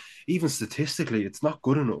down. And even statistically, it's not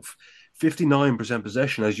good enough. 59%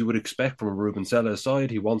 possession, as you would expect from a Ruben Selles side.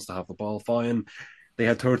 He wants to have the ball fine. They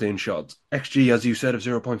had 13 shots. XG, as you said, of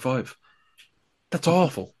 0.5. That's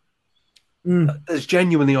awful. That's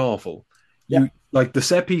genuinely awful. Like the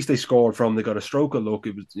set piece they scored from, they got a stroke of luck.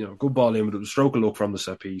 It was good ball in, but it was a stroke of luck from the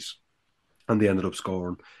set piece. And they ended up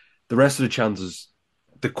scoring. The rest of the chances,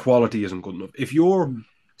 the quality isn't good enough. If your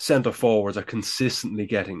centre forwards are consistently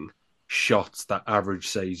getting shots that average,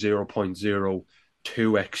 say, 0.02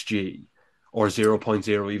 XG or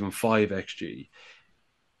 0.0 even 5 XG,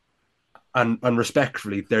 and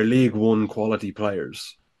respectfully, they're League One quality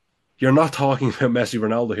players, you're not talking about Messi,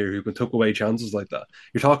 Ronaldo here who can tuck away chances like that.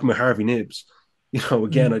 You're talking about Harvey Nibbs.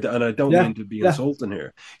 Again, and I don't mean to be insulting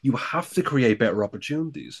here. You have to create better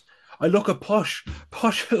opportunities. I look at Posh.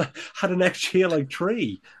 Posh had an XG like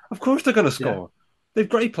 3. Of course they're going to score. They've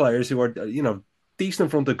great players who are, decent in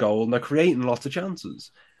front of goal and they're creating lots of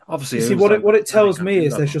chances. Obviously, you see, what it tells me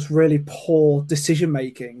is there's just really poor decision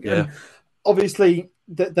making. Yeah. And obviously,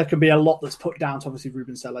 there can be a lot that's put down to obviously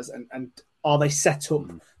Ruben Selles, and are they set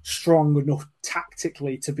up strong enough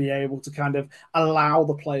tactically to be able to kind of allow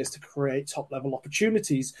the players to create top level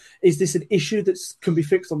opportunities? Is this an issue that can be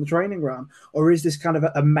fixed on the training ground, or is this kind of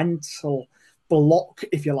a mental block,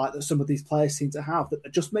 if you like, that some of these players seem to have, that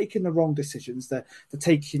they're just making the wrong decisions? They're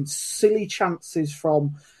taking silly chances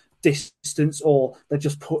from distance, or they're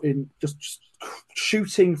just just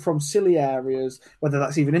shooting from silly areas, whether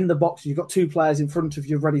that's even in the box, you've got 2 players in front of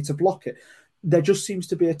you ready to block it. There just seems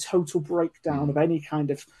to be a total breakdown of any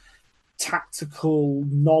kind of tactical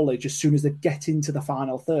knowledge as soon as they get into the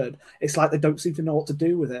final third. It's like they don't seem to know what to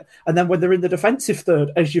do with it. And then when they're in the defensive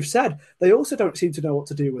third, as you've said, they also don't seem to know what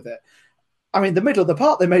to do with it. I mean, the middle of the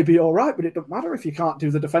park, they may be all right, but it doesn't matter if you can't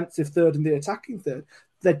do the defensive third and the attacking third.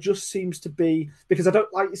 There just seems to be, because I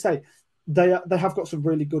don't, like you say, they have got some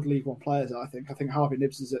really good League One players, I think. I think Harvey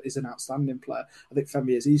Nibbs is an outstanding player. I think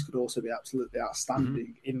Femi Aziz could also be absolutely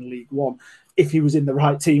outstanding in League One if he was in the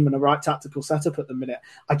right team and the right tactical setup at the minute.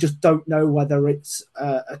 I just don't know whether it's,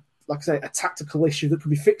 like I say, a tactical issue that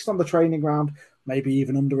can be fixed on the training ground, maybe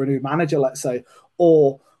even under a new manager, let's say,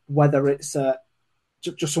 or whether it's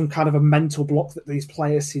just some kind of a mental block that these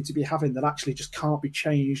players seem to be having that actually just can't be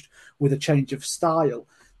changed with a change of style.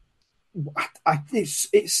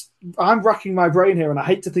 I'm racking my brain here, and I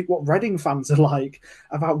hate to think what Reading fans are like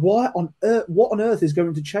about what on earth is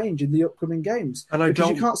going to change in the upcoming games, and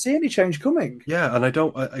you can't see any change coming. Yeah, and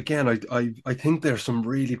I think there's some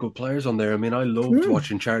really good players on there. I mean, I loved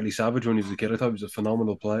watching Charlie Savage when he was a kid. I thought he was a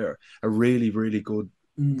phenomenal player, a really, really good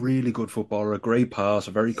footballer, a great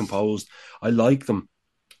passer, very composed. I like them.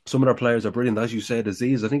 Some of their players are brilliant. As you said,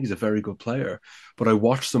 Aziz, I think he's a very good player. But I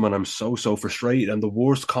watch them and I'm so frustrated. And the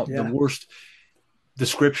worst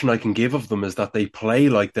description I can give of them is that they play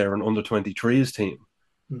like they're an under-23s team.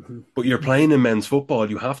 But you're playing in men's football.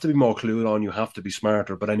 You have to be more clued on. You have to be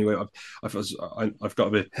smarter. But anyway, I've got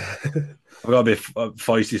a bit, I've got a bit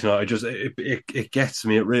feisty tonight. It gets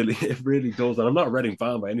me. It really does. And I'm not a Reading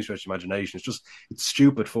fan by any stretch of imagination. It's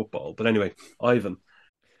stupid football. But anyway, Ivan.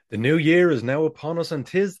 The new year is now upon us, and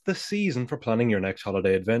 'tis the season for planning your next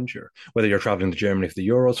holiday adventure. Whether you're travelling to Germany for the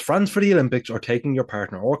Euros, France for the Olympics, or taking your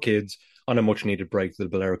partner or kids on a much-needed break to the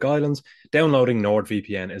Balearic Islands, downloading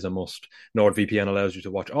NordVPN is a must. NordVPN allows you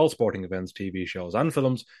to watch all sporting events, TV shows, and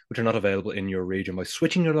films which are not available in your region by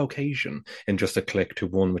switching your location in just a click to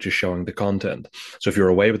one which is showing the content. So if you're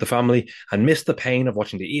away with the family and miss the pain of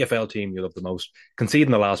watching the EFL team you love the most concede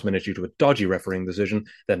in the last minute due to a dodgy refereeing decision,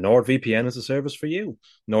 then NordVPN is a service for you.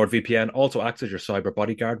 NordVPN also acts as your cyber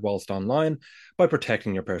bodyguard whilst online by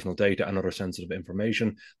protecting your personal data and other sensitive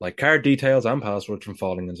information like card details and passwords from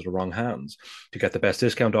falling into the wrong hands. To get the best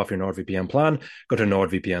discount off your NordVPN plan, go to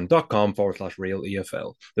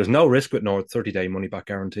nordvpn.com/realefl. There's no risk with Nord's 30-day money-back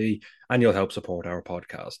guarantee, and you'll help support our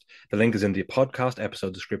podcast. The link is in the podcast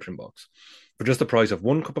episode description box. For just the price of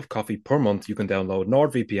 1 cup of coffee per month, you can download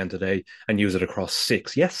NordVPN today and use it across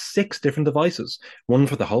 6 different devices, one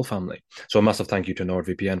for the whole family. So a massive thank you to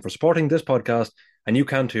NordVPN for supporting this podcast, and you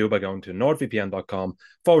can too by going to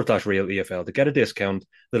nordvpn.com/realefl to get a discount.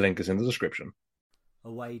 The link is in the description.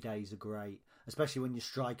 Away days are great, especially when your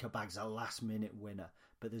striker bag's a last-minute winner,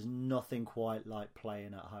 but there's nothing quite like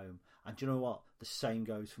playing at home. And do you know what? The same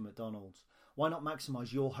goes for McDonald's. Why not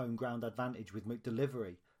maximise your home ground advantage with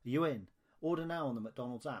McDelivery? Are you in? Order now on the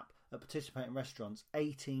McDonald's app. At participating restaurants,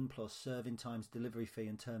 18 plus serving times, delivery fee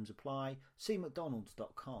and terms apply. See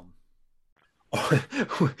mcdonalds.com.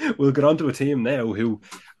 We'll get on to a team now who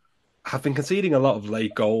have been conceding a lot of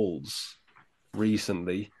late goals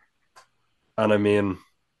recently. And I mean,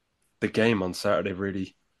 the game on Saturday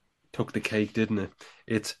really took the cake, didn't it?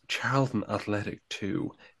 It's Charlton Athletic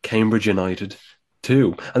 2, Cambridge United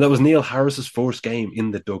 2. And that was Neil Harris's first game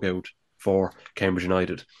in the dugout for Cambridge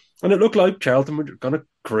United. And it looked like Charlton were going to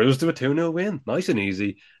cruise to a 2-0 win. Nice and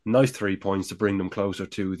easy. Nice 3 points to bring them closer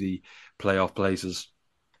to the playoff places.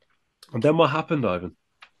 And then what happened, Ivan?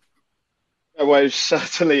 Well, it was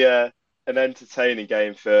certainly an entertaining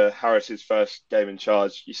game for Harris's first game in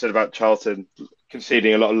charge. You said about Charlton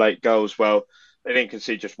conceding a lot of late goals. Well, they didn't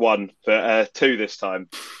concede just one, but two this time.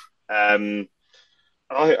 I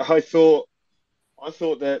thought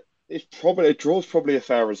that a draw's probably a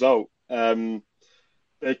fair result. The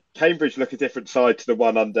Cambridge look a different side to the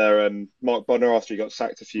one under Mark Bonner after he got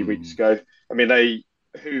sacked a few weeks ago. I mean,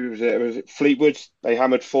 who was it? Was it Fleetwood? They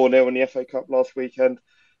hammered 4-0 in the FA Cup last weekend.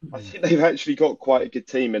 I think they've actually got quite a good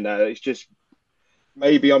team in there. It's just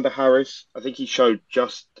maybe under Harris, I think he showed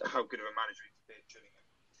just how good of a manager he could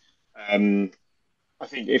be. I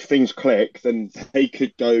think if things click, then they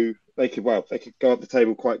could go up the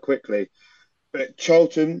table quite quickly. But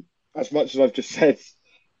Charlton, as much as I've just said,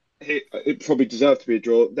 it probably deserved to be a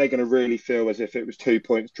draw. They're going to really feel as if it was 2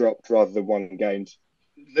 points dropped rather than one gained.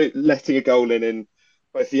 Letting a goal in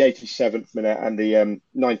both the 87th minute and the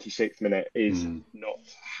 96th minute is not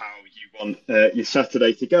how you want your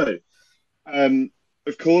Saturday to go.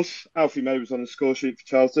 Of course, Alfie May was on the score sheet for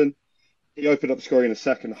Charlton. He opened up scoring in the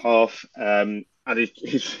second half, and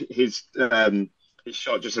his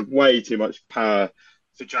shot just had way too much power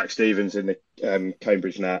for Jack Stevens in the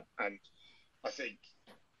Cambridge net, and I think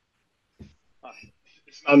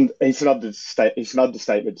it's an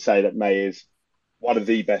understatement to say that May is one of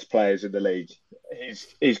the best players in the league.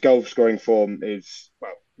 His goal scoring form is,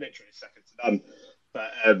 well, literally second to none.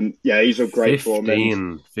 But he's a great form.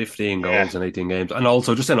 15 goals in 18 games. And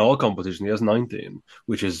also, just in all competition, he has 19,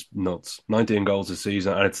 which is nuts. 19 goals this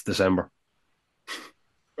season, and it's December.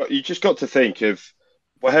 But you just got to think of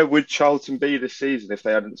where would Charlton be this season if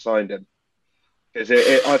they hadn't signed him? Because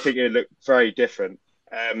I think it looked very different.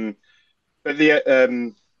 But they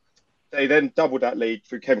then doubled that lead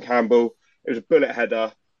through Kem Campbell. It was a bullet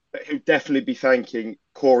header, but he'll definitely be thanking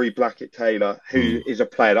Corey Blackett-Taylor, who is a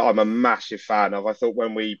player that I'm a massive fan of. I thought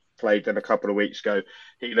when we played them a couple of weeks ago,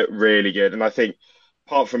 he looked really good. And I think,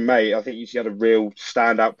 apart from May, I think he's had a real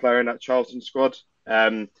standout player in that Charlton squad.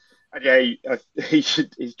 His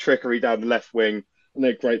trickery down the left wing, and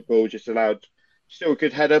a great ball just allowed still a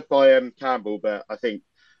good header by Campbell, but I think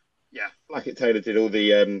Blackett-Taylor did all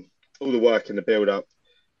the work in the build-up.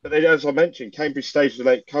 But then, as I mentioned, Cambridge staged a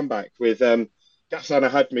late comeback with Ghassan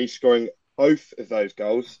Ahadmi scoring both of those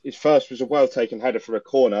goals. His first was a well-taken header from a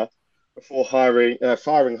corner before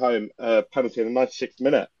firing home a penalty in the 96th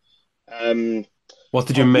minute. What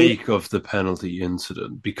did you make of the penalty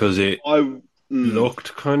incident? Because it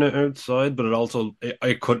looked kind of outside, but it also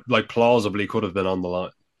it could plausibly could have been on the line.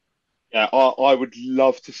 Yeah, I would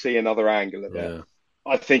love to see another angle of it. Yeah.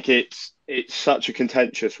 I think it's such a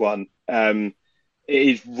contentious one. It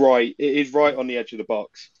is right. It is right on the edge of the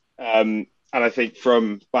box. And I think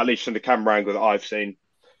at least from the camera angle that I've seen,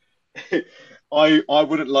 I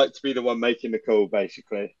wouldn't like to be the one making the call,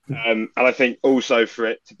 basically. And I think also for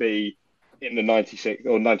it to be in the 96th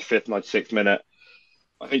or 95th, 96th minute,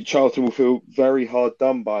 I think Charlton will feel very hard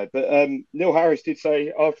done by. But Neil Harris did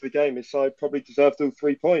say after the game his side probably deserved all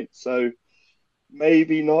 3 points. So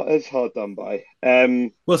maybe not as hard done by. Well,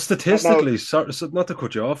 But now, statistically, sorry, so not to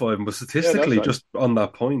cut you off, Ivan, but yeah, that's statistically, right. just on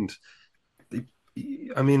that point, they,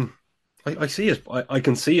 I mean, I see his, I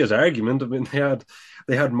can see his argument. I mean,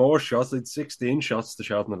 they had more shots. They had 16 shots to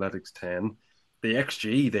Charlton Athletics 10. The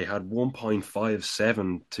XG they had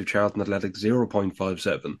 1.57 to Charlton Athletics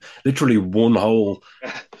 0.57. Literally one whole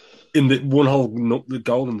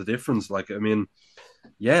goal in the difference. Like, I mean,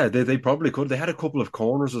 yeah, they probably could. They had a couple of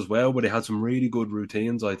corners as well, where they had some really good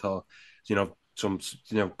routines. I thought, some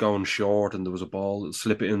going short, and there was a ball,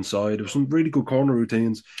 slip it inside. There was some really good corner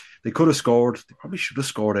routines. They could have scored. They probably should have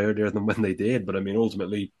scored earlier than when they did. But I mean,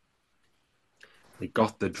 ultimately, they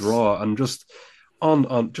got the draw. And just on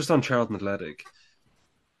Charlton Athletic,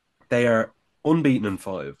 they are unbeaten in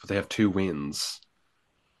 5, but they have 2 wins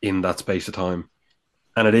in that space of time.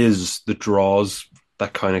 And it is the draws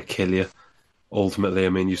that kind of kill you. Ultimately, I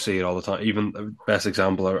mean, you see it all the time. Even the best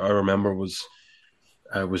example I remember was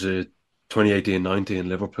a 2018-19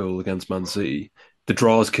 Liverpool against Man City. The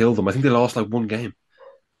draws killed them. I think they lost like one game.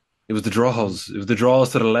 It was the draws. It was the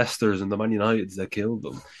draws to the Leicesters and the Man Uniteds that killed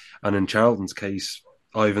them. And in Charlton's case,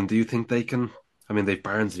 Ivan, do you think they can? I mean, they've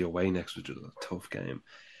Barnsley away next, which is a tough game.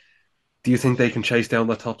 Do you think they can chase down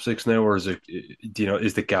the top 6 now, or is it?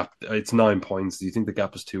 Is the gap? It's 9 points. Do you think the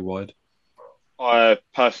gap is too wide?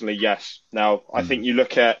 Personally, yes. Now, I think you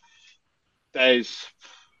look at there's.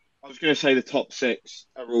 I was going to say the top 6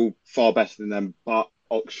 are all far better than them, but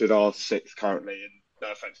Oxford are 6th currently. And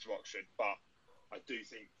no offense to Oxford, but I do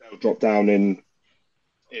think they'll drop down in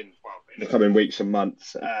the coming weeks and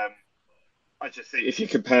months. I just think if you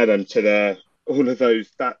compare them to all of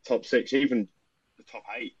that top 6, even the top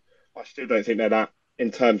 8, I still don't think they're that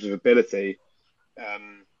in terms of ability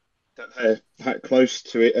that they're that close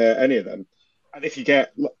to any of them. And if you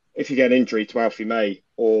get an injury to Alfie May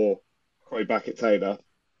or Corey Backett-Taylor,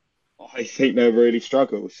 I think they'll really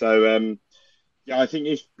struggle. So yeah, I think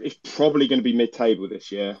it's probably going to be mid-table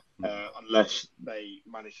this year, unless they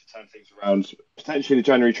manage to turn things around, potentially the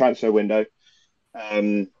January transfer window.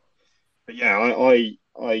 But yeah,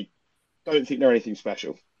 I don't think they're anything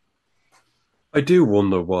special. I do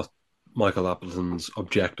wonder what Michael Appleton's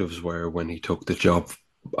objectives were when he took the job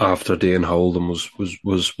after Dean Holden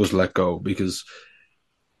was let go, because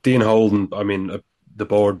Dean Holden, I mean, the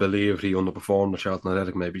board believed he underperformed at Charlton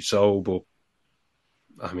Athletic, maybe so, but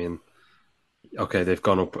I mean, okay, they've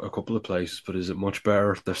gone up a couple of places, but is it much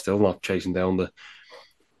better? They're still not chasing down the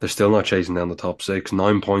top 6.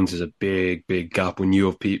 9 points is a big, big gap when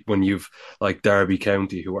you've like Derby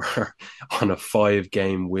County, who are on a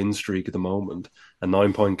 5-game win streak at the moment. A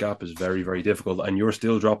 9 point gap is very, very difficult, and you're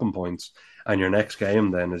still dropping points. And your next game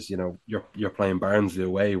then is, you're playing Barnsley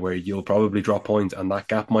away, where you'll probably drop points, and that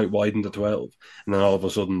gap might widen to 12, and then all of a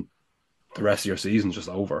sudden the rest of your season's just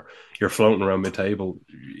over. You're floating around mid-table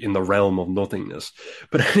in the realm of nothingness.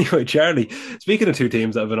 But anyway, Charlie, speaking of 2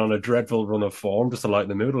 teams that have been on a dreadful run of form, just to lighten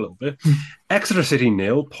the mood a little bit, Exeter City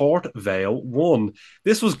 0, Port Vale 1.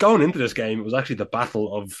 This was going into this game. It was actually the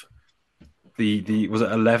battle of the was it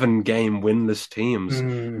 11-game winless teams.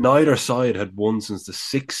 Neither side had won since the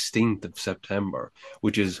 16th of September,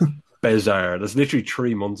 which is bizarre. That's literally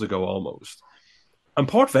 3 months ago almost. And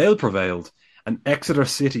Port Vale prevailed. And Exeter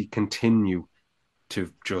City continue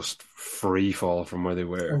to just free fall from where they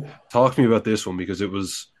were. Talk to me about this one, because it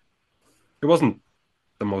wasn't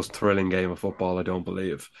the most thrilling game of football, I don't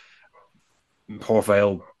believe. Port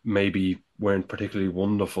Vale maybe weren't particularly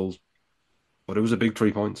wonderful, but it was a big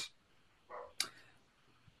 3 points.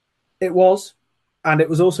 It was, and it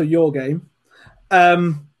was also your game.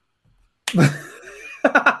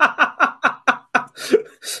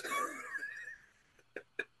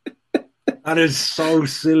 That is so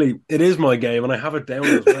silly. It is my game, and I have it down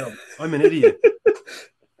as well. I'm an idiot.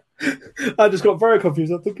 I just got very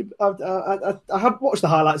confused. I'm thinking I had watched the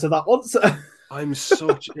highlights of that once. I'm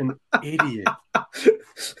such an idiot.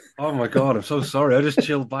 Oh my god, I'm so sorry. I just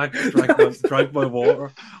chilled back, drank my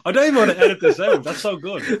water. I don't even want to edit this out. That's so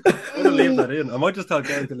good. I'm gonna leave that in. I might just tell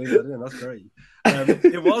Gary to leave that in. That's great.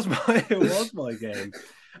 It was my game.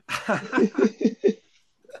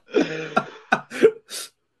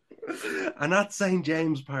 And at St.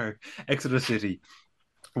 James Park, Exeter City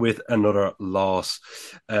with another loss.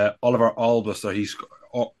 Oliver Arblaster,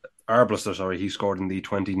 he scored in the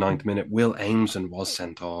 29th minute. Will Aimson was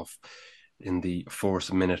sent off in the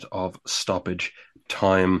first minute of stoppage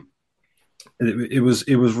time. It was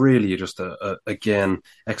really just again,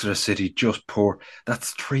 Exeter City just poor.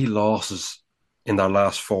 That's 3 losses in their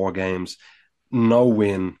last 4 games. No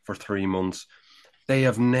win for 3 months. They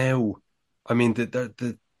have now, I mean,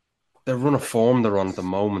 the run of form they're on at the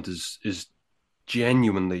moment is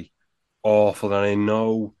genuinely awful. And I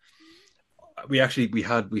know we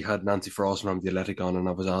had Nancy Frost from the Athletic on, and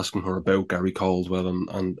I was asking her about Gary Caldwell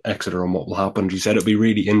and Exeter and what will happen. She said it'd be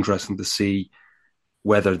really interesting to see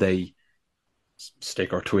whether they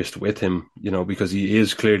stick or twist with him, because he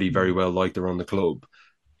is clearly very well liked around the club.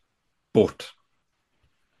 But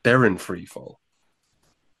they're in free fall.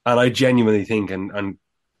 And I genuinely think and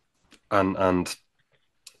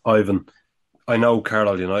Ivan, I know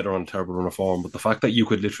Carlisle United are on a terrible run of form, but the fact that you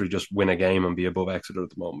could literally just win a game and be above Exeter at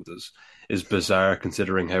the moment is bizarre,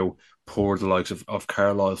 considering how poor the likes of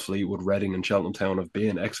Carlisle, Fleetwood, Reading and Cheltenham Town have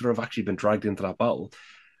been. Exeter have actually been dragged into that battle.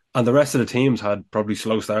 And the rest of the teams had probably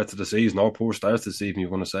slow starts to the season or poor starts to the season, you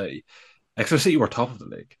want to say. Exeter City were top of the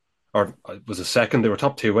league. Or was a second, they were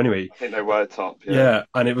top 2 anyway. I think they were top, yeah. Yeah,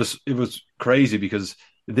 and it was crazy because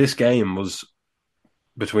this game was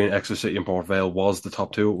between Exeter City and Port Vale was the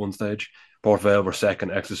top 2 at one stage. Port Vale were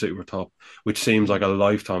second, Exeter City were top, which seems like a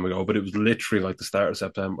lifetime ago, but it was literally like the start of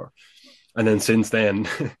September. And then since then,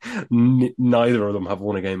 neither of them have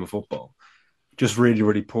won a game of football. Just really,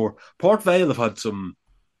 really poor. Port Vale have had some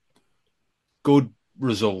good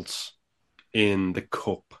results in the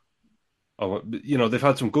cup. They've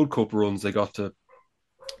had some good cup runs. They got to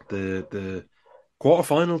the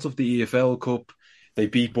quarterfinals of the EFL Cup. They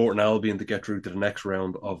beat Burton Albion to get through to the next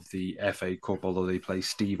round of the FA Cup, although they play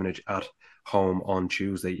Stevenage at home on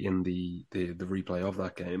Tuesday in the replay of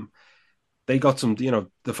that game. They got some,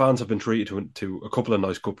 the fans have been treated to a couple of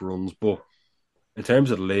nice cup runs, but in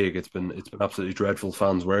terms of the league, it's been absolutely dreadful.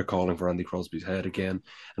 Fans were calling for Andy Crosby's head again.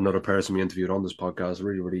 Another person we interviewed on this podcast,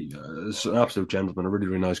 really, really, is an absolute gentleman, a really,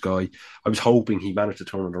 really nice guy. I was hoping he managed to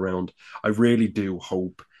turn it around. I really do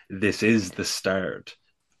hope this is the start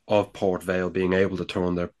of Port Vale being able to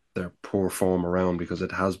turn their poor form around, because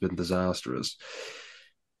it has been disastrous.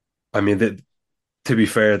 I mean, to be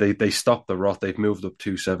fair, they stopped the rot. They've moved up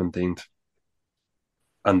to 17th,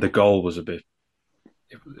 and the goal was a bit.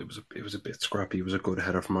 It was a bit scrappy. It was a good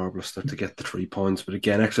header from Arblaster to get the 3 points. But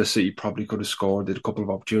again, Exeter City probably could have scored. They had a couple of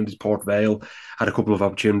opportunities. Port Vale had a couple of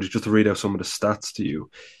opportunities. Just to read out some of the stats to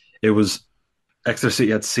you, it was Exeter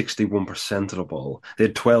City had 61% of the ball. They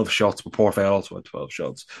had 12 shots, but Port Vale also had 12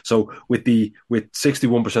 shots. So with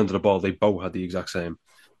 61% of the ball, they both had the exact same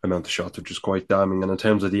amount of shots, which is quite damning. And in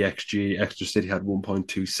terms of the XG, Exeter City had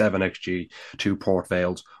 1.27 XG to Port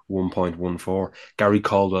Vale's 1.14. Gary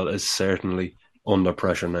Caldwell is certainly under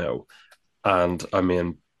pressure now. And I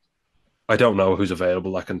mean, I don't know who's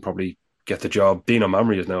available that can probably get the job. Dino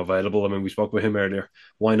Mamry is now available. I mean, we spoke with him earlier.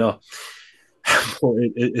 Why not? But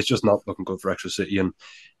it's just not looking good for Exeter City, and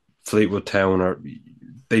Fleetwood Town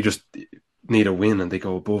they just need a win and they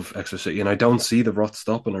go above Exeter City. And I don't see the rot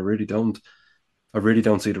stopping. I really don't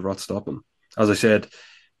see the rot stopping. As I said,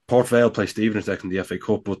 Port Vale play Stevenage next in the FA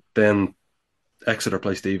Cup, but then Exeter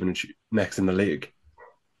play Stevenage next in the league.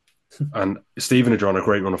 And Stevenage are on a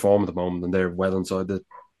great run of form at the moment, and they're well inside the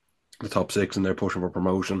top 6, and they're pushing for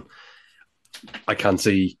promotion. I can't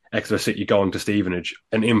see Exeter City going to Stevenage,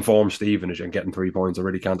 an informed Stevenage, and getting 3 points. I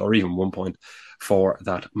really can't, or even 1 point for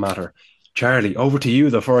that matter. Charlie, over to you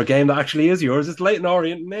though for a game that actually is yours. It's Leyton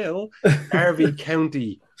Orient 0, Derby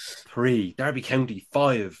County 3, Derby County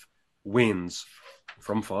 5 wins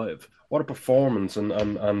from 5. What a performance,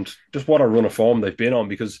 and just what a run of form they've been on,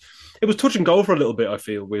 because it was touch and go for a little bit, I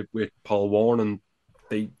feel, with Paul Warren, and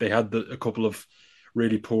they had a couple of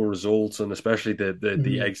really poor results, and especially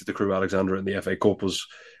the exit to Crewe Alexandra in the FA Cup was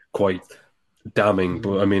quite damning.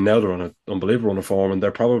 But I mean, now they're on an unbelievable run of form, and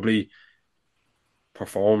they're probably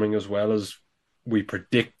performing as well as we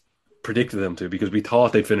predicted them to, because we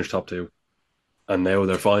thought they'd finish top 2, and now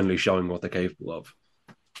they're finally showing what they're capable of.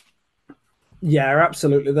 Yeah,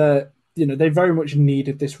 absolutely. They very much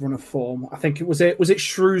needed this run of form. I think was it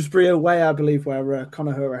Shrewsbury away, I believe, where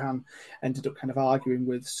Conor Hurahan ended up kind of arguing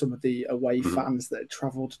with some of the away fans that had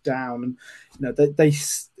travelled down, and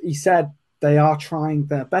he said they are trying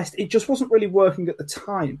their best. It just wasn't really working at the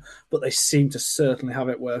time, but they seem to certainly have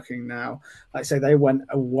it working now. Like I say, they went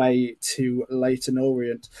away to Leyton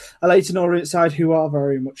Orient, a Leyton Orient side who are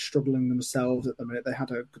very much struggling themselves at the minute. They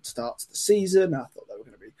had a good start to the season. I thought they were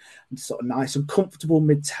going to be and sort of nice and comfortable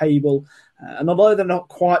mid-table. And although they've not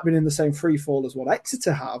quite been in the same free fall as what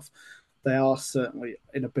Exeter have, they are certainly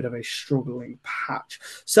in a bit of a struggling patch.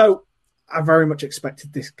 So I very much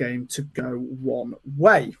expected this game to go one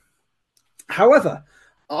way. However,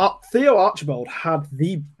 Theo Archibald had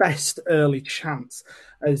the best early chance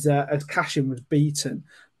as Cashin was beaten,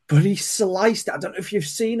 but he sliced it. I don't know if you've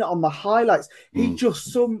seen it on the highlights. He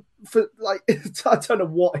just I don't know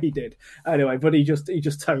what he did anyway, but he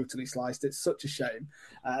just totally sliced it. It's such a shame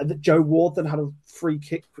that Joe Ward then had a free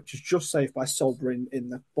kick, which was just saved by Solbrin in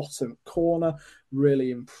the bottom corner.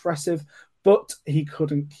 Really impressive, but he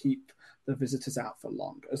couldn't keep the visitors out for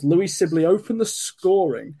long as Louis Sibley opened the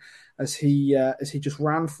scoring as he just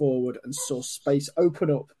ran forward and saw space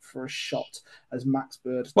open up for a shot as Max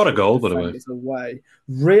Bird. What a goal, by the way! Away.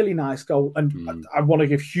 Really nice goal, and I want to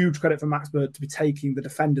give huge credit for Max Bird to be taking the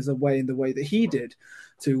defenders away in the way that he did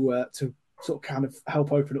to sort of kind of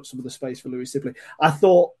help open up some of the space for Louis Sibley. I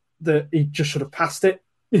thought that he just should have passed it,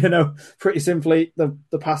 pretty simply.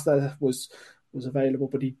 The pass there was available,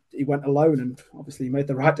 but he went alone, and obviously he made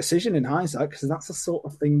the right decision in hindsight, because that's the sort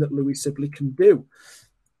of thing that Louis Sibley can do.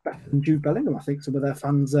 Better than Jude Bellingham, I think some of their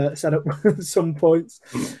fans said at some points.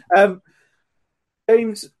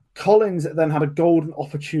 James Collins then had a golden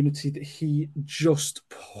opportunity that he just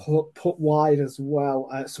put wide as well.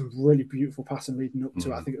 Some really beautiful passing leading up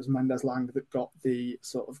to it. I think it was Mendes Lang that got the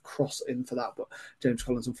sort of cross in for that, but James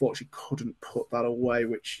Collins unfortunately couldn't put that away,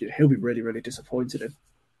 which he'll be really, really disappointed in.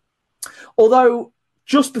 Although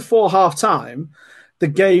just before half-time, the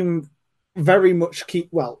game very much I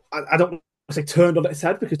don't want to say turned on its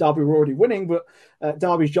head because Derby were already winning, but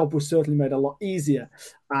Derby's job was certainly made a lot easier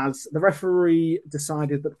as the referee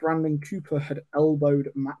decided that Brandon Cooper had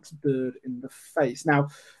elbowed Max Bird in the face. Now,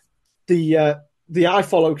 the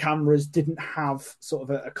iFollow cameras didn't have sort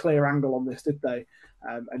of a clear angle on this, did they?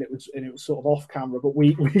 And it was sort of off camera, but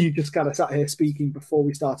we just kind of sat here speaking before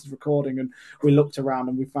we started recording, and we looked around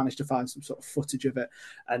and we managed to find some sort of footage of it.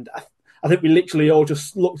 And I think we literally all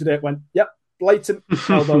just looked at it and went, "Yep, blatant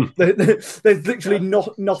elbow." There's literally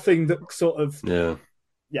nothing that sort of there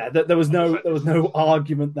was no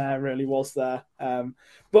argument there, really, was there?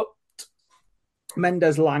 But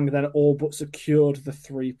Mendes Lang then all but secured the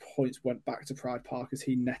 3 points, went back to Pride Park as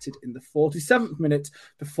he netted in the 47th minute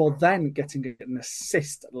before then getting an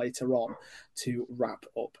assist later on to wrap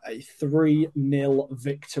up a 3-0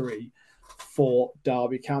 victory for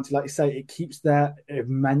Derby County. Like you say, it keeps their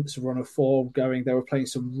immense run of form going. They were playing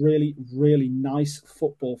some really, really nice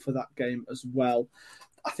football for that game as well.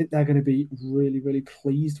 I think they're going to be really, really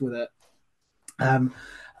pleased with it. And,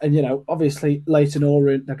 obviously, Leyton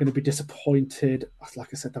Orient, they're going to be disappointed. Like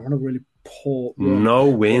I said, they're on a really poor run. No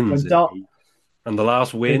wins. And the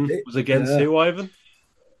last win was against who, Ivan?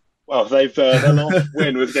 Well, their last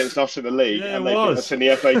win was against us in the league, and they beat us in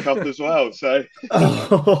the FA Cup as well. So,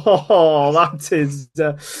 that is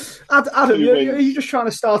Adam. Are you just trying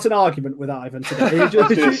to start an argument with Ivan today? Are you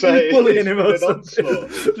just bullying him or something?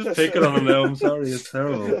 Just picking on him now. I'm sorry, it's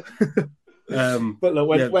terrible. But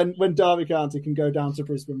look, when Derby County can go down to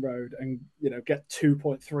Brisbane Road and get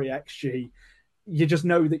 2.3 XG, you just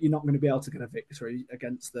know that you're not going to be able to get a victory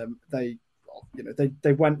against them. They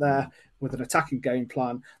went there with an attacking game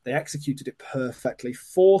plan. They executed it perfectly.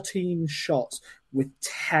 14 shots with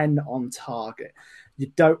 10 on target.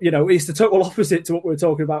 It's the total opposite to what we were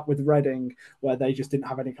talking about with Reading, where they just didn't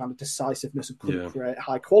have any kind of decisiveness and couldn't create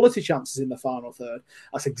high quality chances in the final third.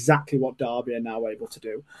 That's exactly what Derby are now able to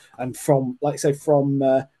do. And from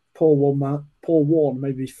Paul Warne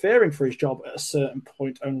maybe fearing for his job at a certain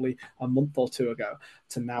point only a month or two ago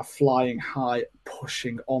to now flying high,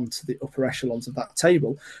 pushing onto the upper echelons of that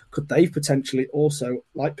table. Could they potentially also,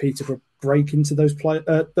 like Peterborough, break into those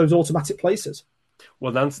automatic places?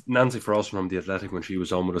 Well, Nancy Frost from The Athletic, when she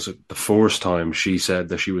was on with us the first time, she said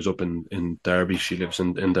that she was up in Derby. She lives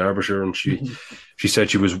in Derbyshire, and she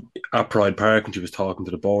said she was at Pride Park and she was talking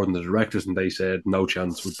to the board and the directors, and they said no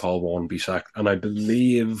chance would Paul Warne be sacked. And I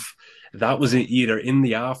believe that was either in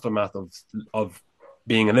the aftermath of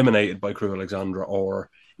being eliminated by Crewe Alexandra,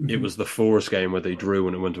 or it was the first game where they drew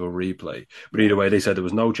and it went to a replay. But either way, they said there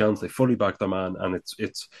was no chance. They fully backed the man, and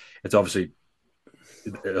it's obviously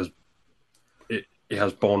it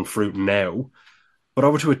has borne fruit now. But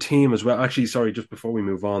over to a team as well. Actually, sorry, just before we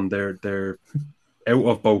move on, they're out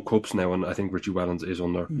of both cups now, and I think Richie Wellens is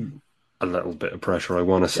under a little bit of pressure, I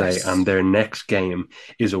want to say. Yes. And their next game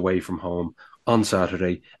is away from home on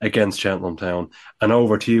Saturday against Cheltenham Town. And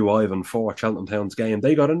over to you, Ivan, for Cheltenham Town's game.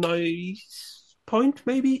 They got a nice point,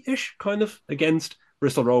 maybe-ish, kind of, against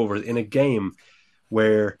Bristol Rovers in a game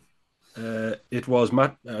where it was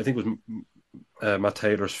Matt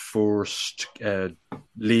Taylor's first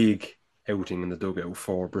league outing in the dugout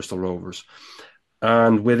for Bristol Rovers.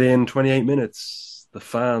 And within 28 minutes, the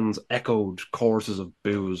fans echoed choruses of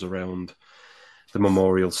boos around the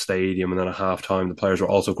Memorial Stadium. And then at half-time, the players were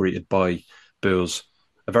also greeted by boos.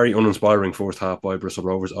 A very uninspiring first half by Bristol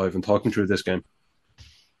Rovers. Ivan, talk me through this game.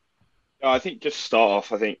 I think just start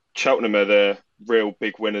off, I think Cheltenham are the real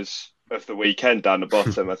big winners of the weekend down the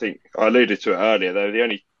bottom. I think I alluded to it earlier. They're the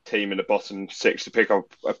only team in the bottom six to pick up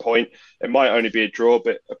a point. It might only be a draw,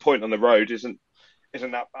 but a point on the road isn't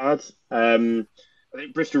that bad. I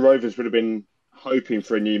think Bristol Rovers would have been hoping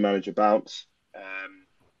for a new manager bounce,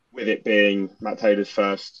 with it being Matt Taylor's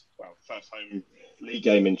first home league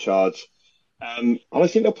game in charge. And I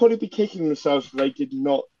think they'll probably be kicking themselves if they did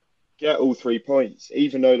not get all 3 points,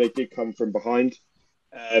 even though they did come from behind.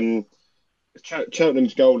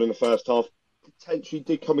 Cheltenham's goal in the first half potentially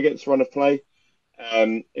did come against the run of play.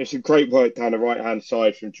 It's a great work down the right-hand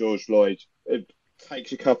side from George Lloyd. It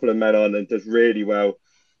takes a couple of men on and does really well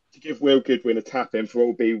to give Will Goodwin a tap in for what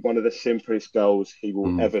will be one of the simplest goals he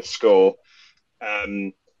will ever score.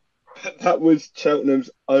 But that was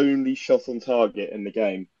Cheltenham's only shot on target in the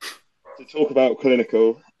game. To talk about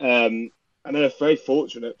clinical, and they're very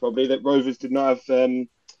fortunate probably that Rovers did not have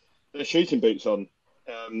their shooting boots on.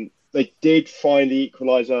 They did find the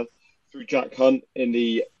equaliser through Jack Hunt in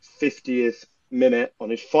the 50th minute on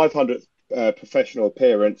his 500th professional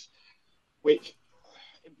appearance, which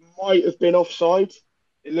it might have been offside.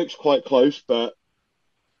 It looks quite close, but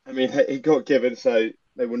I mean, it got given, so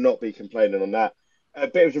they will not be complaining on that.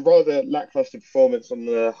 But it was a rather lacklustre performance on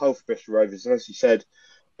the whole for Bristol Rovers, and as you said,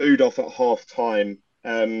 booed off at half time.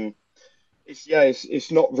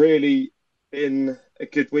 It's not really been a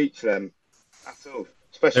good week for them at all,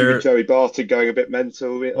 especially with Joey Barton going a bit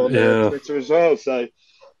mental on Twitter as well. So,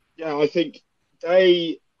 yeah, I think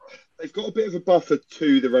they've got a bit of a buffer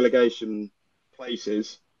to the relegation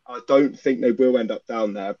places. I don't think they will end up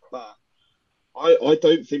down there, but I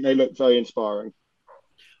don't think they look very inspiring.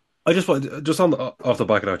 I just want off the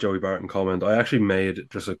back of that Joey Barton comment, I actually made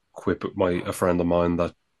just a quip with a friend of mine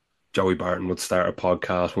that Joey Barton would start a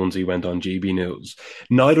podcast once he went on GB News.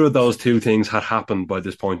 Neither of those two things had happened by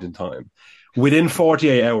this point in time. Within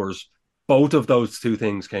 48 hours, both of those two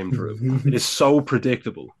things came true. It is so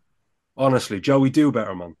predictable. Honestly, Joey, do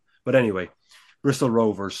better, man. But anyway, Bristol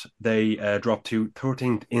Rovers, they dropped to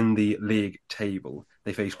 13th in the league table.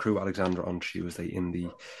 They face Crewe Alexandra on Tuesday in the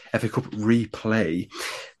FA Cup replay.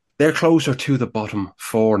 They're closer to the bottom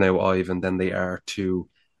four now, Ivan, than they are to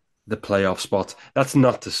the playoff spots. That's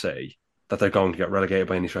not to say that they're going to get relegated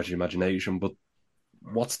by any stretch of the imagination, but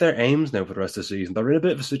what's their aims now for the rest of the season? They're in a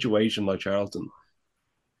bit of a situation like Charlton.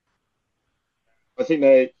 I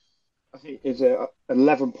think it's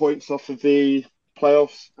 11 points off of the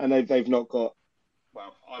playoffs, and they've not got.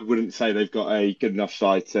 Well, I wouldn't say they've got a good enough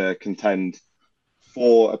side to contend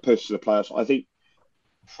for a push to the playoffs. I think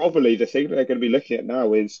probably the thing that they're going to be looking at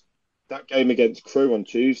now is that game against Crewe on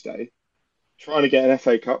Tuesday, trying to get an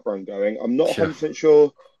FA Cup run going. I'm not 100%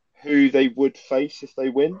 sure who they would face if they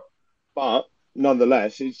win, but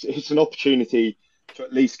nonetheless, it's an opportunity to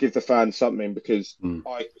at least give the fans something, because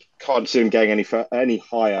I can't see them getting any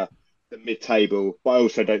higher than mid-table, but I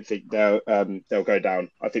also don't think they'll go down.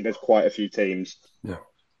 I think there's quite a few teams,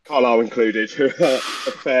 Carlisle included, who are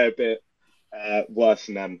a fair bit worse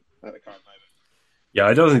than them at the current moment. Yeah,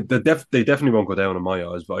 I don't think they definitely won't go down in my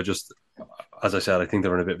eyes, but I just, as I said, I think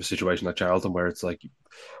they're in a bit of a situation like Charlton where it's like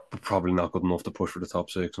we're probably not good enough to push for the top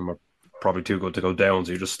six, and we're probably too good to go down,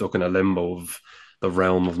 so you're just stuck in a limbo of the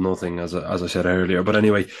realm of nothing, as I said earlier. But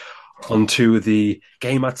anyway, onto the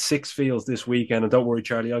game at Sixfields this weekend, and don't worry,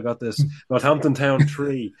 Charlie, I got this. Northampton Town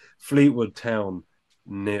 3, Fleetwood Town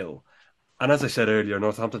 0. And as I said earlier,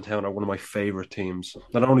 Northampton Town are one of my favourite teams,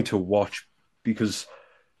 not only to watch because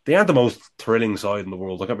they aren't the most thrilling side in the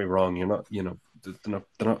world. Don't get me wrong. They're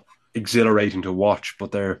not exhilarating to watch,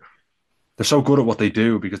 but they're so good at what they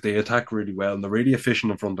do because they attack really well and they're really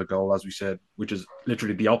efficient in front of the goal, as we said, which is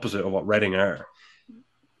literally the opposite of what Reading are.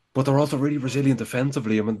 But they're also really resilient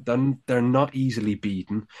defensively. I mean, they're not easily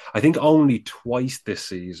beaten. I think only twice this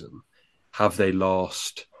season have they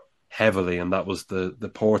lost heavily, and that was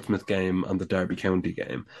the Portsmouth game and the Derby County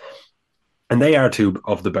game. And they are two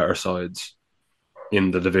of the better sides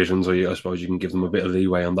in the division, so I suppose you can give them a bit of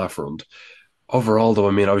leeway on that front. Overall, though,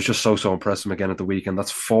 I mean, I was just so impressed with them again at the weekend.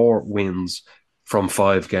 That's 4 wins from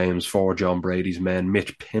 5 games for John Brady's men.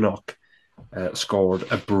 Mitch Pinnock scored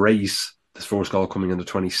a brace, his first goal coming in the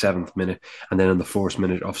 27th minute, and then in the first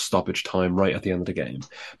minute of stoppage time right at the end of the game.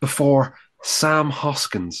 Before Sam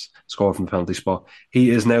Hoskins scored from the penalty spot, he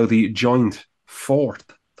is now the joint 4th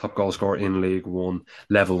top goal scorer in League One,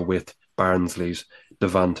 level with Barnsley's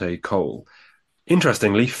Devante Cole.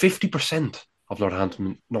 Interestingly, 50% of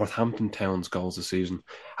Northampton Town's goals this season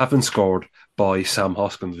have been scored by Sam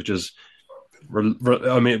Hoskins, which is,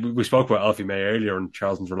 I mean, we spoke about Alfie May earlier and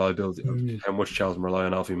Charlton's reliability, how much Charlton rely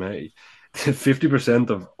on Alfie May. 50%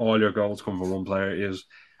 of all your goals come from one player is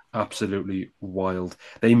absolutely wild.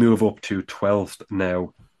 They move up to 12th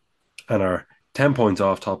now and are 10 points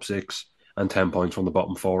off top six and 10 points from the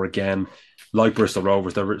bottom four. Again, like Bristol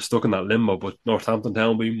Rovers, they're stuck in that limbo, but Northampton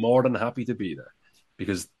Town will be more than happy to be there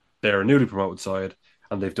because they're a newly promoted side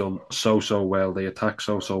and they've done so well. They attack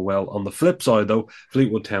so well. On the flip side, though,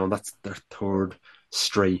 Fleetwood Town, that's their third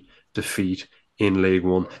straight defeat in League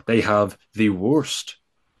One. They have the worst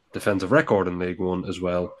defensive record in League One as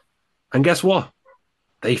well. And guess what?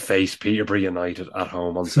 They face Peterborough United at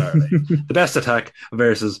home on Saturday. The best attack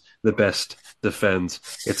versus the best defence.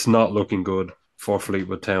 It's not looking good for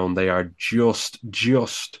Fleetwood Town. They are just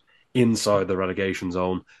inside the relegation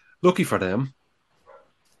zone. Lucky for them,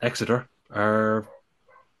 Exeter are,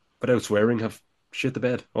 without swearing, have shit the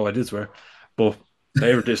bed. Oh, I did swear. But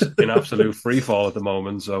they're just in absolute free fall at the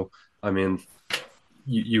moment. So, I mean,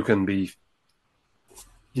 you can be...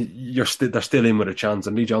 they're still in with a chance,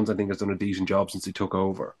 and Lee Jones, I think, has done a decent job since he took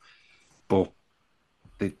over, but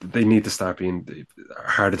they need to start being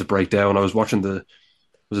harder to break down. I was watching the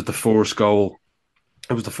first goal?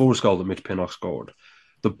 It was the first goal that Mitch Pinnock scored.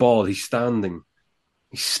 The ball, he's standing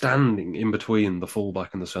in between the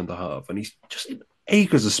fullback and the centre half, and he's just in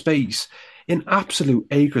acres of space, in absolute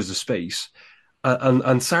acres of space,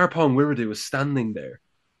 and Sarpong Wiradou is standing there,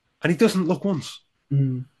 and he doesn't look once.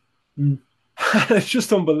 It's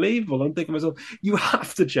just unbelievable. I'm thinking to myself, you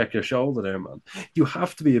have to check your shoulder there, man. You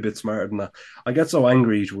have to be a bit smarter than that. I get so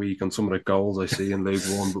angry each week on some of the goals I see in League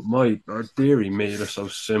One, but dearie me, they're so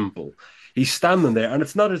simple. He's standing there, and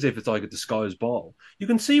it's not as if it's like a disguised ball. You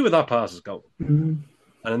can see where that pass is going. And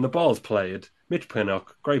then the ball's played. Mitch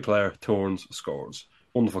Pinnock, great player, turns, scores.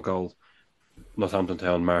 Wonderful goal. Northampton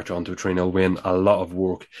Town march on to a 3-0 win. A lot of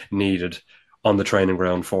work needed on the training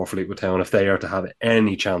ground for Fleetwood Town if they are to have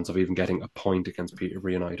any chance of even getting a point against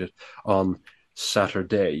Peterborough United on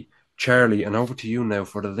Saturday. Charlie, and over to you now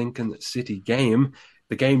for the Lincoln City game.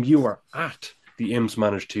 The game you were at, the Imps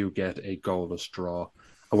managed to get a goalless draw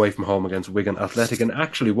away from home against Wigan Athletic. And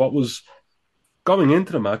actually, what was going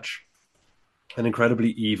into the match, an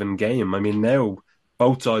incredibly even game. I mean, now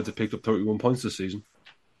both sides have picked up 31 points this season,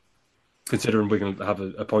 considering Wigan have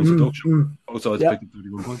a points deduction. Both sides have picked up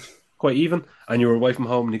 31 points. Quite even, and you were away from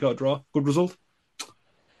home and you got a draw. Good result.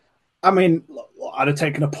 I mean, I'd have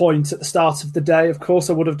taken a point at the start of the day. Of course,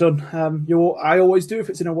 I would have done. I always do if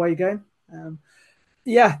it's an away game.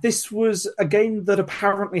 This was a game that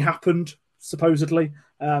apparently happened. Supposedly,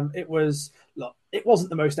 it wasn't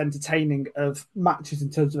the most entertaining of matches in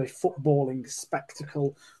terms of a footballing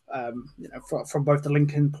spectacle. From both the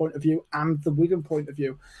Lincoln point of view and the Wigan point of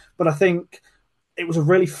view, but I think it was a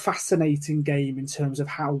really fascinating game in terms of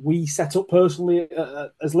how we set up personally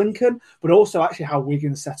as Lincoln, but also actually how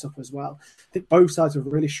Wigan set up as well. I think both sides were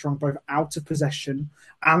really strong, both out of possession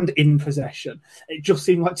and in possession. It just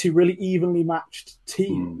seemed like two really evenly matched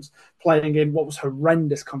teams playing in what was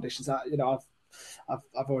horrendous conditions. I've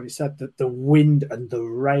already said that the wind and the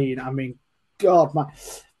rain. I mean, God,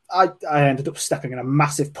 I ended up stepping in a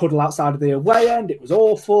massive puddle outside of the away end. It was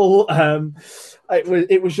awful.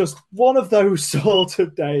 It was just one of those sort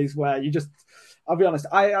of days where I'll be honest,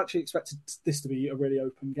 I actually expected this to be a really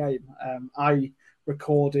open game. I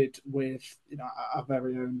recorded with our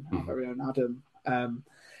very own Adam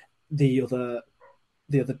the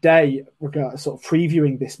other day, sort of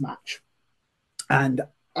previewing this match, and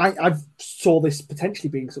I saw this potentially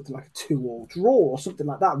being something like a 2-2 draw or something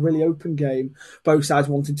like that, really open game, both sides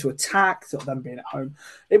wanting to attack, sort of them being at home.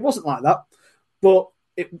 It wasn't like that, but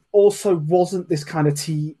it also wasn't this kind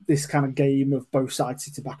of game of both sides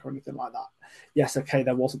sitting back or anything like that. Yes, okay,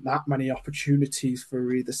 there wasn't that many opportunities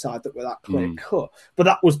for either side that were that clear cut, but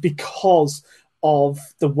that was because of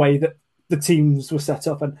the way that the teams were set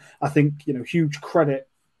up. And I think, huge credit.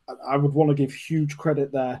 I would want to give huge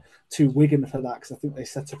credit there to Wigan for that, because I think they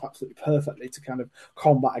set up absolutely perfectly to kind of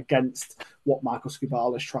combat against what Michael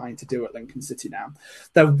Skubala is trying to do at Lincoln City now.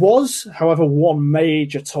 There was, however, one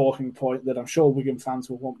major talking point that I'm sure Wigan fans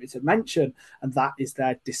will want me to mention, and that is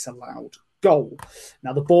their disallowed goal.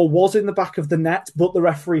 Now, the ball was in the back of the net, but the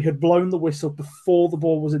referee had blown the whistle before the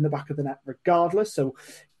ball was in the back of the net regardless. So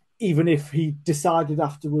even if he decided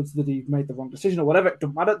afterwards that he made the wrong decision or whatever, it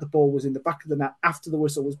doesn't matter. The ball was in the back of the net after the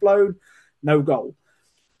whistle was blown. No goal.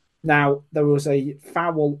 Now, there was a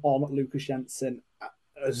foul on Lucas Jensen,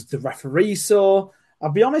 as the referee saw,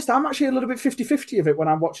 I'll be honest, I'm actually a little bit 50-50 of it when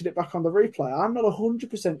I'm watching it back on the replay. I'm not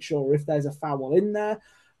 100% sure if there's a foul in there.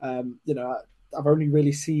 I've only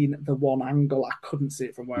really seen the one angle. I couldn't see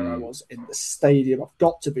it from where I was in the stadium. I've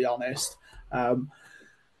got to be honest.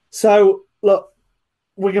 So, look,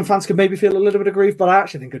 Wigan fans can maybe feel a little bit aggrieved, but I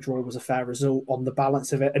actually think a draw was a fair result on the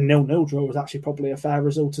balance of it. A 0-0 draw was actually probably a fair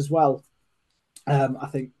result as well. I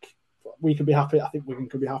think we can be happy. I think Wigan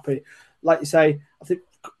can be happy. Like you say, I think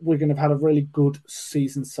Wigan have had a really good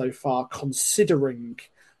season so far, considering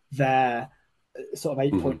their sort of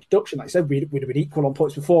 8-point deduction. Like I said, we'd have been equal on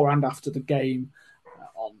points before and after the game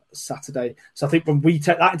on Saturday. So I think when we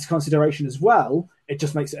take that into consideration as well, it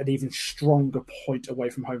just makes it an even stronger point away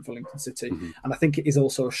from home for Lincoln City. And I think it is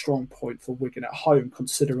also a strong point for Wigan at home,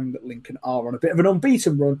 considering that Lincoln are on a bit of an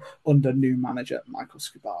unbeaten run under new manager Michael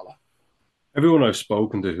Skubala. Everyone I've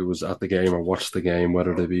spoken to who was at the game or watched the game,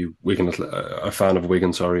 whether they be a fan of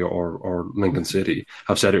Wigan, or Lincoln City,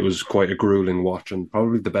 have said it was quite a grueling watch. And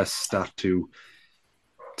probably the best stat to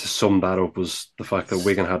sum that up was the fact that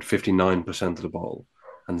Wigan had 59% of the ball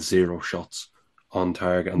and 0 shots on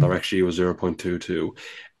target, and their XG was 0.22.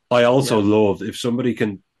 I also loved, if somebody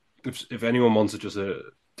can, if anyone wants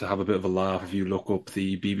to have a bit of a laugh, if you look up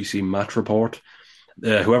the BBC match report,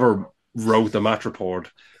 whoever wrote the match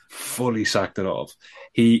report fully sacked it off.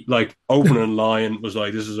 He, opening line was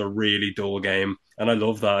like, this is a really dull game. And I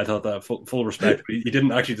love that. I thought that full respect. But he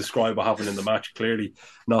didn't actually describe what happened in the match. Clearly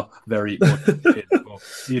not very much.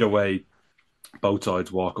 Either way, both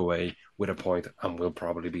sides walk away with a point and will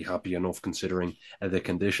probably be happy enough considering the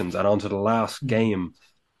conditions. And on to the last game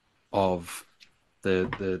of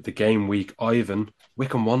the game week, Ivan,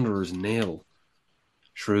 Wycombe Wanderers 0,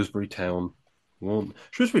 Shrewsbury Town 1.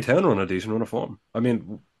 Shrewsbury Town are on a decent run of form. I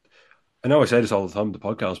mean, I know I say this all the time in the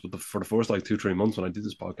podcast, but for the first 2-3 months when I did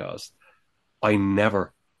this podcast, I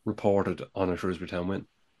never reported on a Shrewsbury Town win.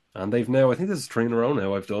 And they've now, I think this is 3 in a row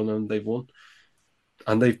now I've done, and they've won.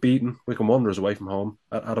 And they've beaten Wycombe Wanderers away from home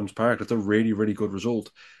at Adams Park. That's a really, really good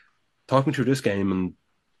result. Talk me through this game and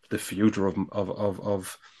the future of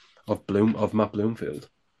Matt Bloomfield.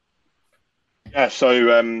 Yeah,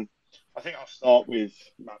 so I think I'll start with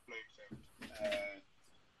Matt Bloomfield.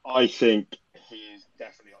 I think he is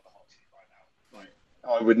definitely on the hot seat right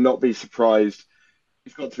now. I would not be surprised.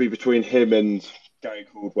 It's got to be between him and Gary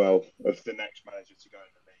Caldwell of the next manager to go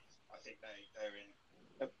in the league. I think they're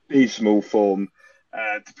in abysmal form.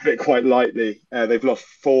 To put it quite lightly, they've lost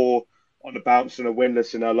 4 on the bounce and a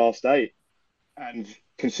winless in their last 8. And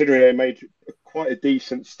considering they made quite a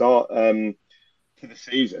decent start to the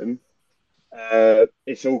season,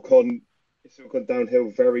 it's all gone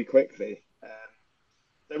downhill very quickly.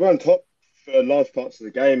 They were on top for large parts of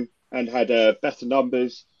the game and had better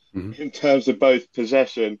numbers in terms of both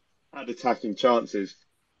possession and attacking chances.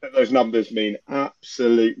 But those numbers mean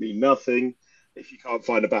absolutely nothing if you can't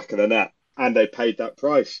find the back of the net. And they paid that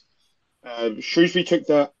price. Shrewsbury took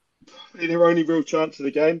their only real chance of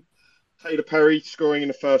the game. Taylor Perry scoring in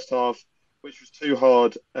the first half, which was too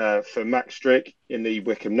hard for Max Strick in the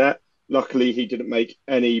Wycombe net. Luckily, he didn't make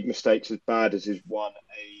any mistakes as bad as his one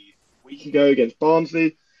a week ago against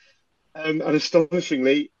Barnsley. And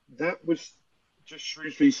astonishingly, that was just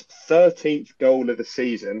Shrewsbury's 13th goal of the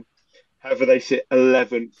season. However, they sit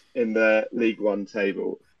 11th in the League One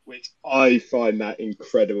table, which I find that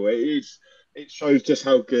incredible. It shows just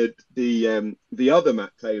how good the other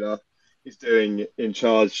Matt Taylor is doing in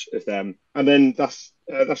charge of them. And then that's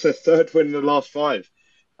their 3rd win in the last 5.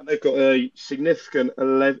 And they've got a significant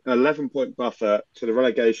 11-point buffer to the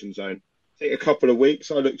relegation zone. I think a couple of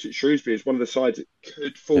weeks I looked at Shrewsbury as one of the sides that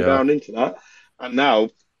could fall down into that. And now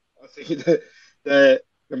I think they're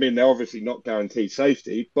obviously not guaranteed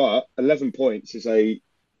safety, but 11 points is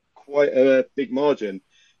quite a big margin.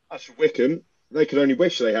 As for Wycombe, they could only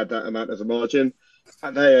wish they had that amount of a margin,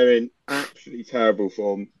 and they are in absolutely terrible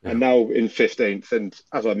form, and now in 15th. And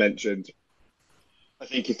as I mentioned, I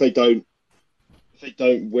think if they don't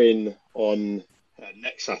win on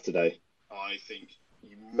next Saturday, I think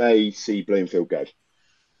you may see Bloomfield go.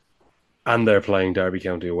 And they're playing Derby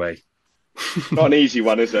County away. Not an easy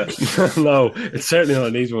one, is it? No, it's certainly not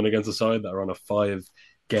an easy one against a side that are on a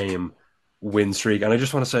 5-game win streak. And I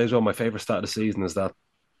just want to say as well, my favourite stat of the season is that,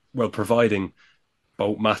 well, providing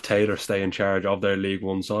both Matt Taylor stay in charge of their League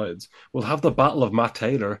One sides, we'll have the Battle of Matt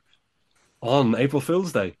Taylor on April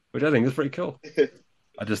Fool's Day, which I think is pretty cool.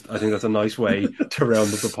 I think that's a nice way to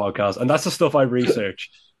round up the podcast. And that's the stuff I research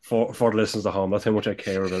for the listeners at home. That's how much I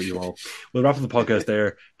care about you all. We'll wrap up the podcast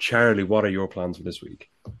there. Charlie, what are your plans for this week?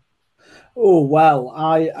 Oh, well,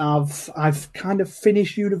 I've kind of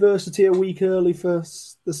finished university a week early for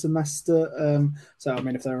the semester. So, I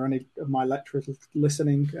mean, if there are any of my lecturers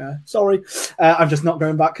listening, sorry. I'm just not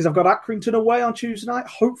going back because I've got Accrington away on Tuesday night.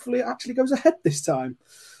 Hopefully it actually goes ahead this time.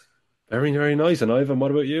 Very, very nice. And Ivan,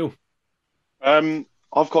 what about you?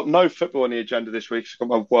 I've got no football on the agenda this week. I've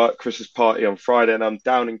got my work Christmas party on Friday, and I'm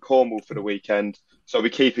down in Cornwall for the weekend. So I'll be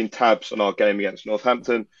keeping tabs on our game against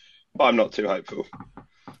Northampton, but I'm not too hopeful.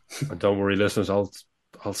 And don't worry, listeners, I'll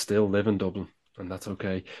still live in Dublin, and that's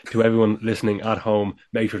okay. To everyone listening at home,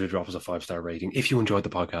 make sure to drop us a 5-star rating. If you enjoyed the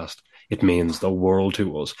podcast, it means the world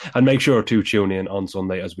to us. And make sure to tune in on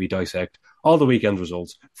Sunday as we dissect all the weekend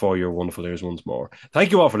results for your wonderful ears once more.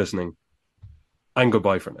 Thank you all for listening, and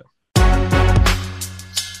goodbye for now.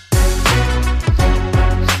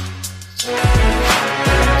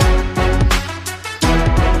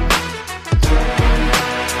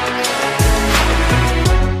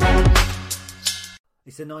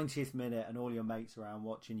 It's the 90th minute and all your mates around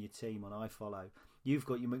watching your team on iFollow. You've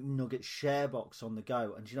got your McNugget share box on the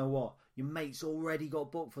go, and do you know what? Your mate's already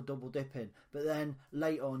got booked for double dipping, but then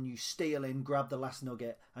later on you steal in, grab the last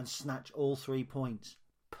nugget and snatch all 3 points.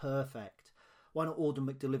 Perfect. Why not order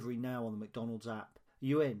McDelivery now on the McDonald's app? Are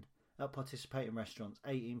you in? At participating restaurants,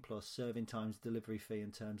 18 plus, serving times, delivery fee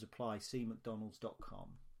and terms apply. See mcdonalds.com.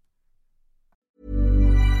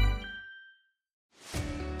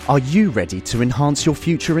 Are you ready to enhance your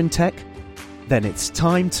future in tech? Then it's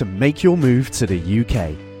time to make your move to the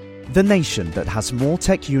UK, the nation that has more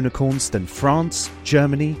tech unicorns than France,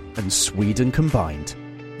 Germany and Sweden combined.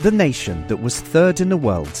 The nation that was third in the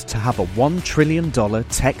world to have a $1 trillion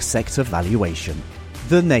tech sector valuation.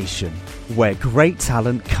 The nation where great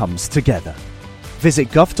talent comes together. Visit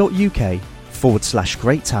gov.uk/great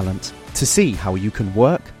talent to see how you can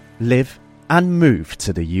work, live and move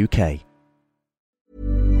to the UK.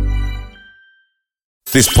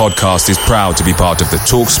 This podcast is proud to be part of the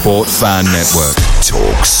TalkSport Fan Network.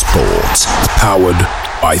 TalkSport. Powered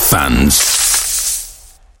by fans.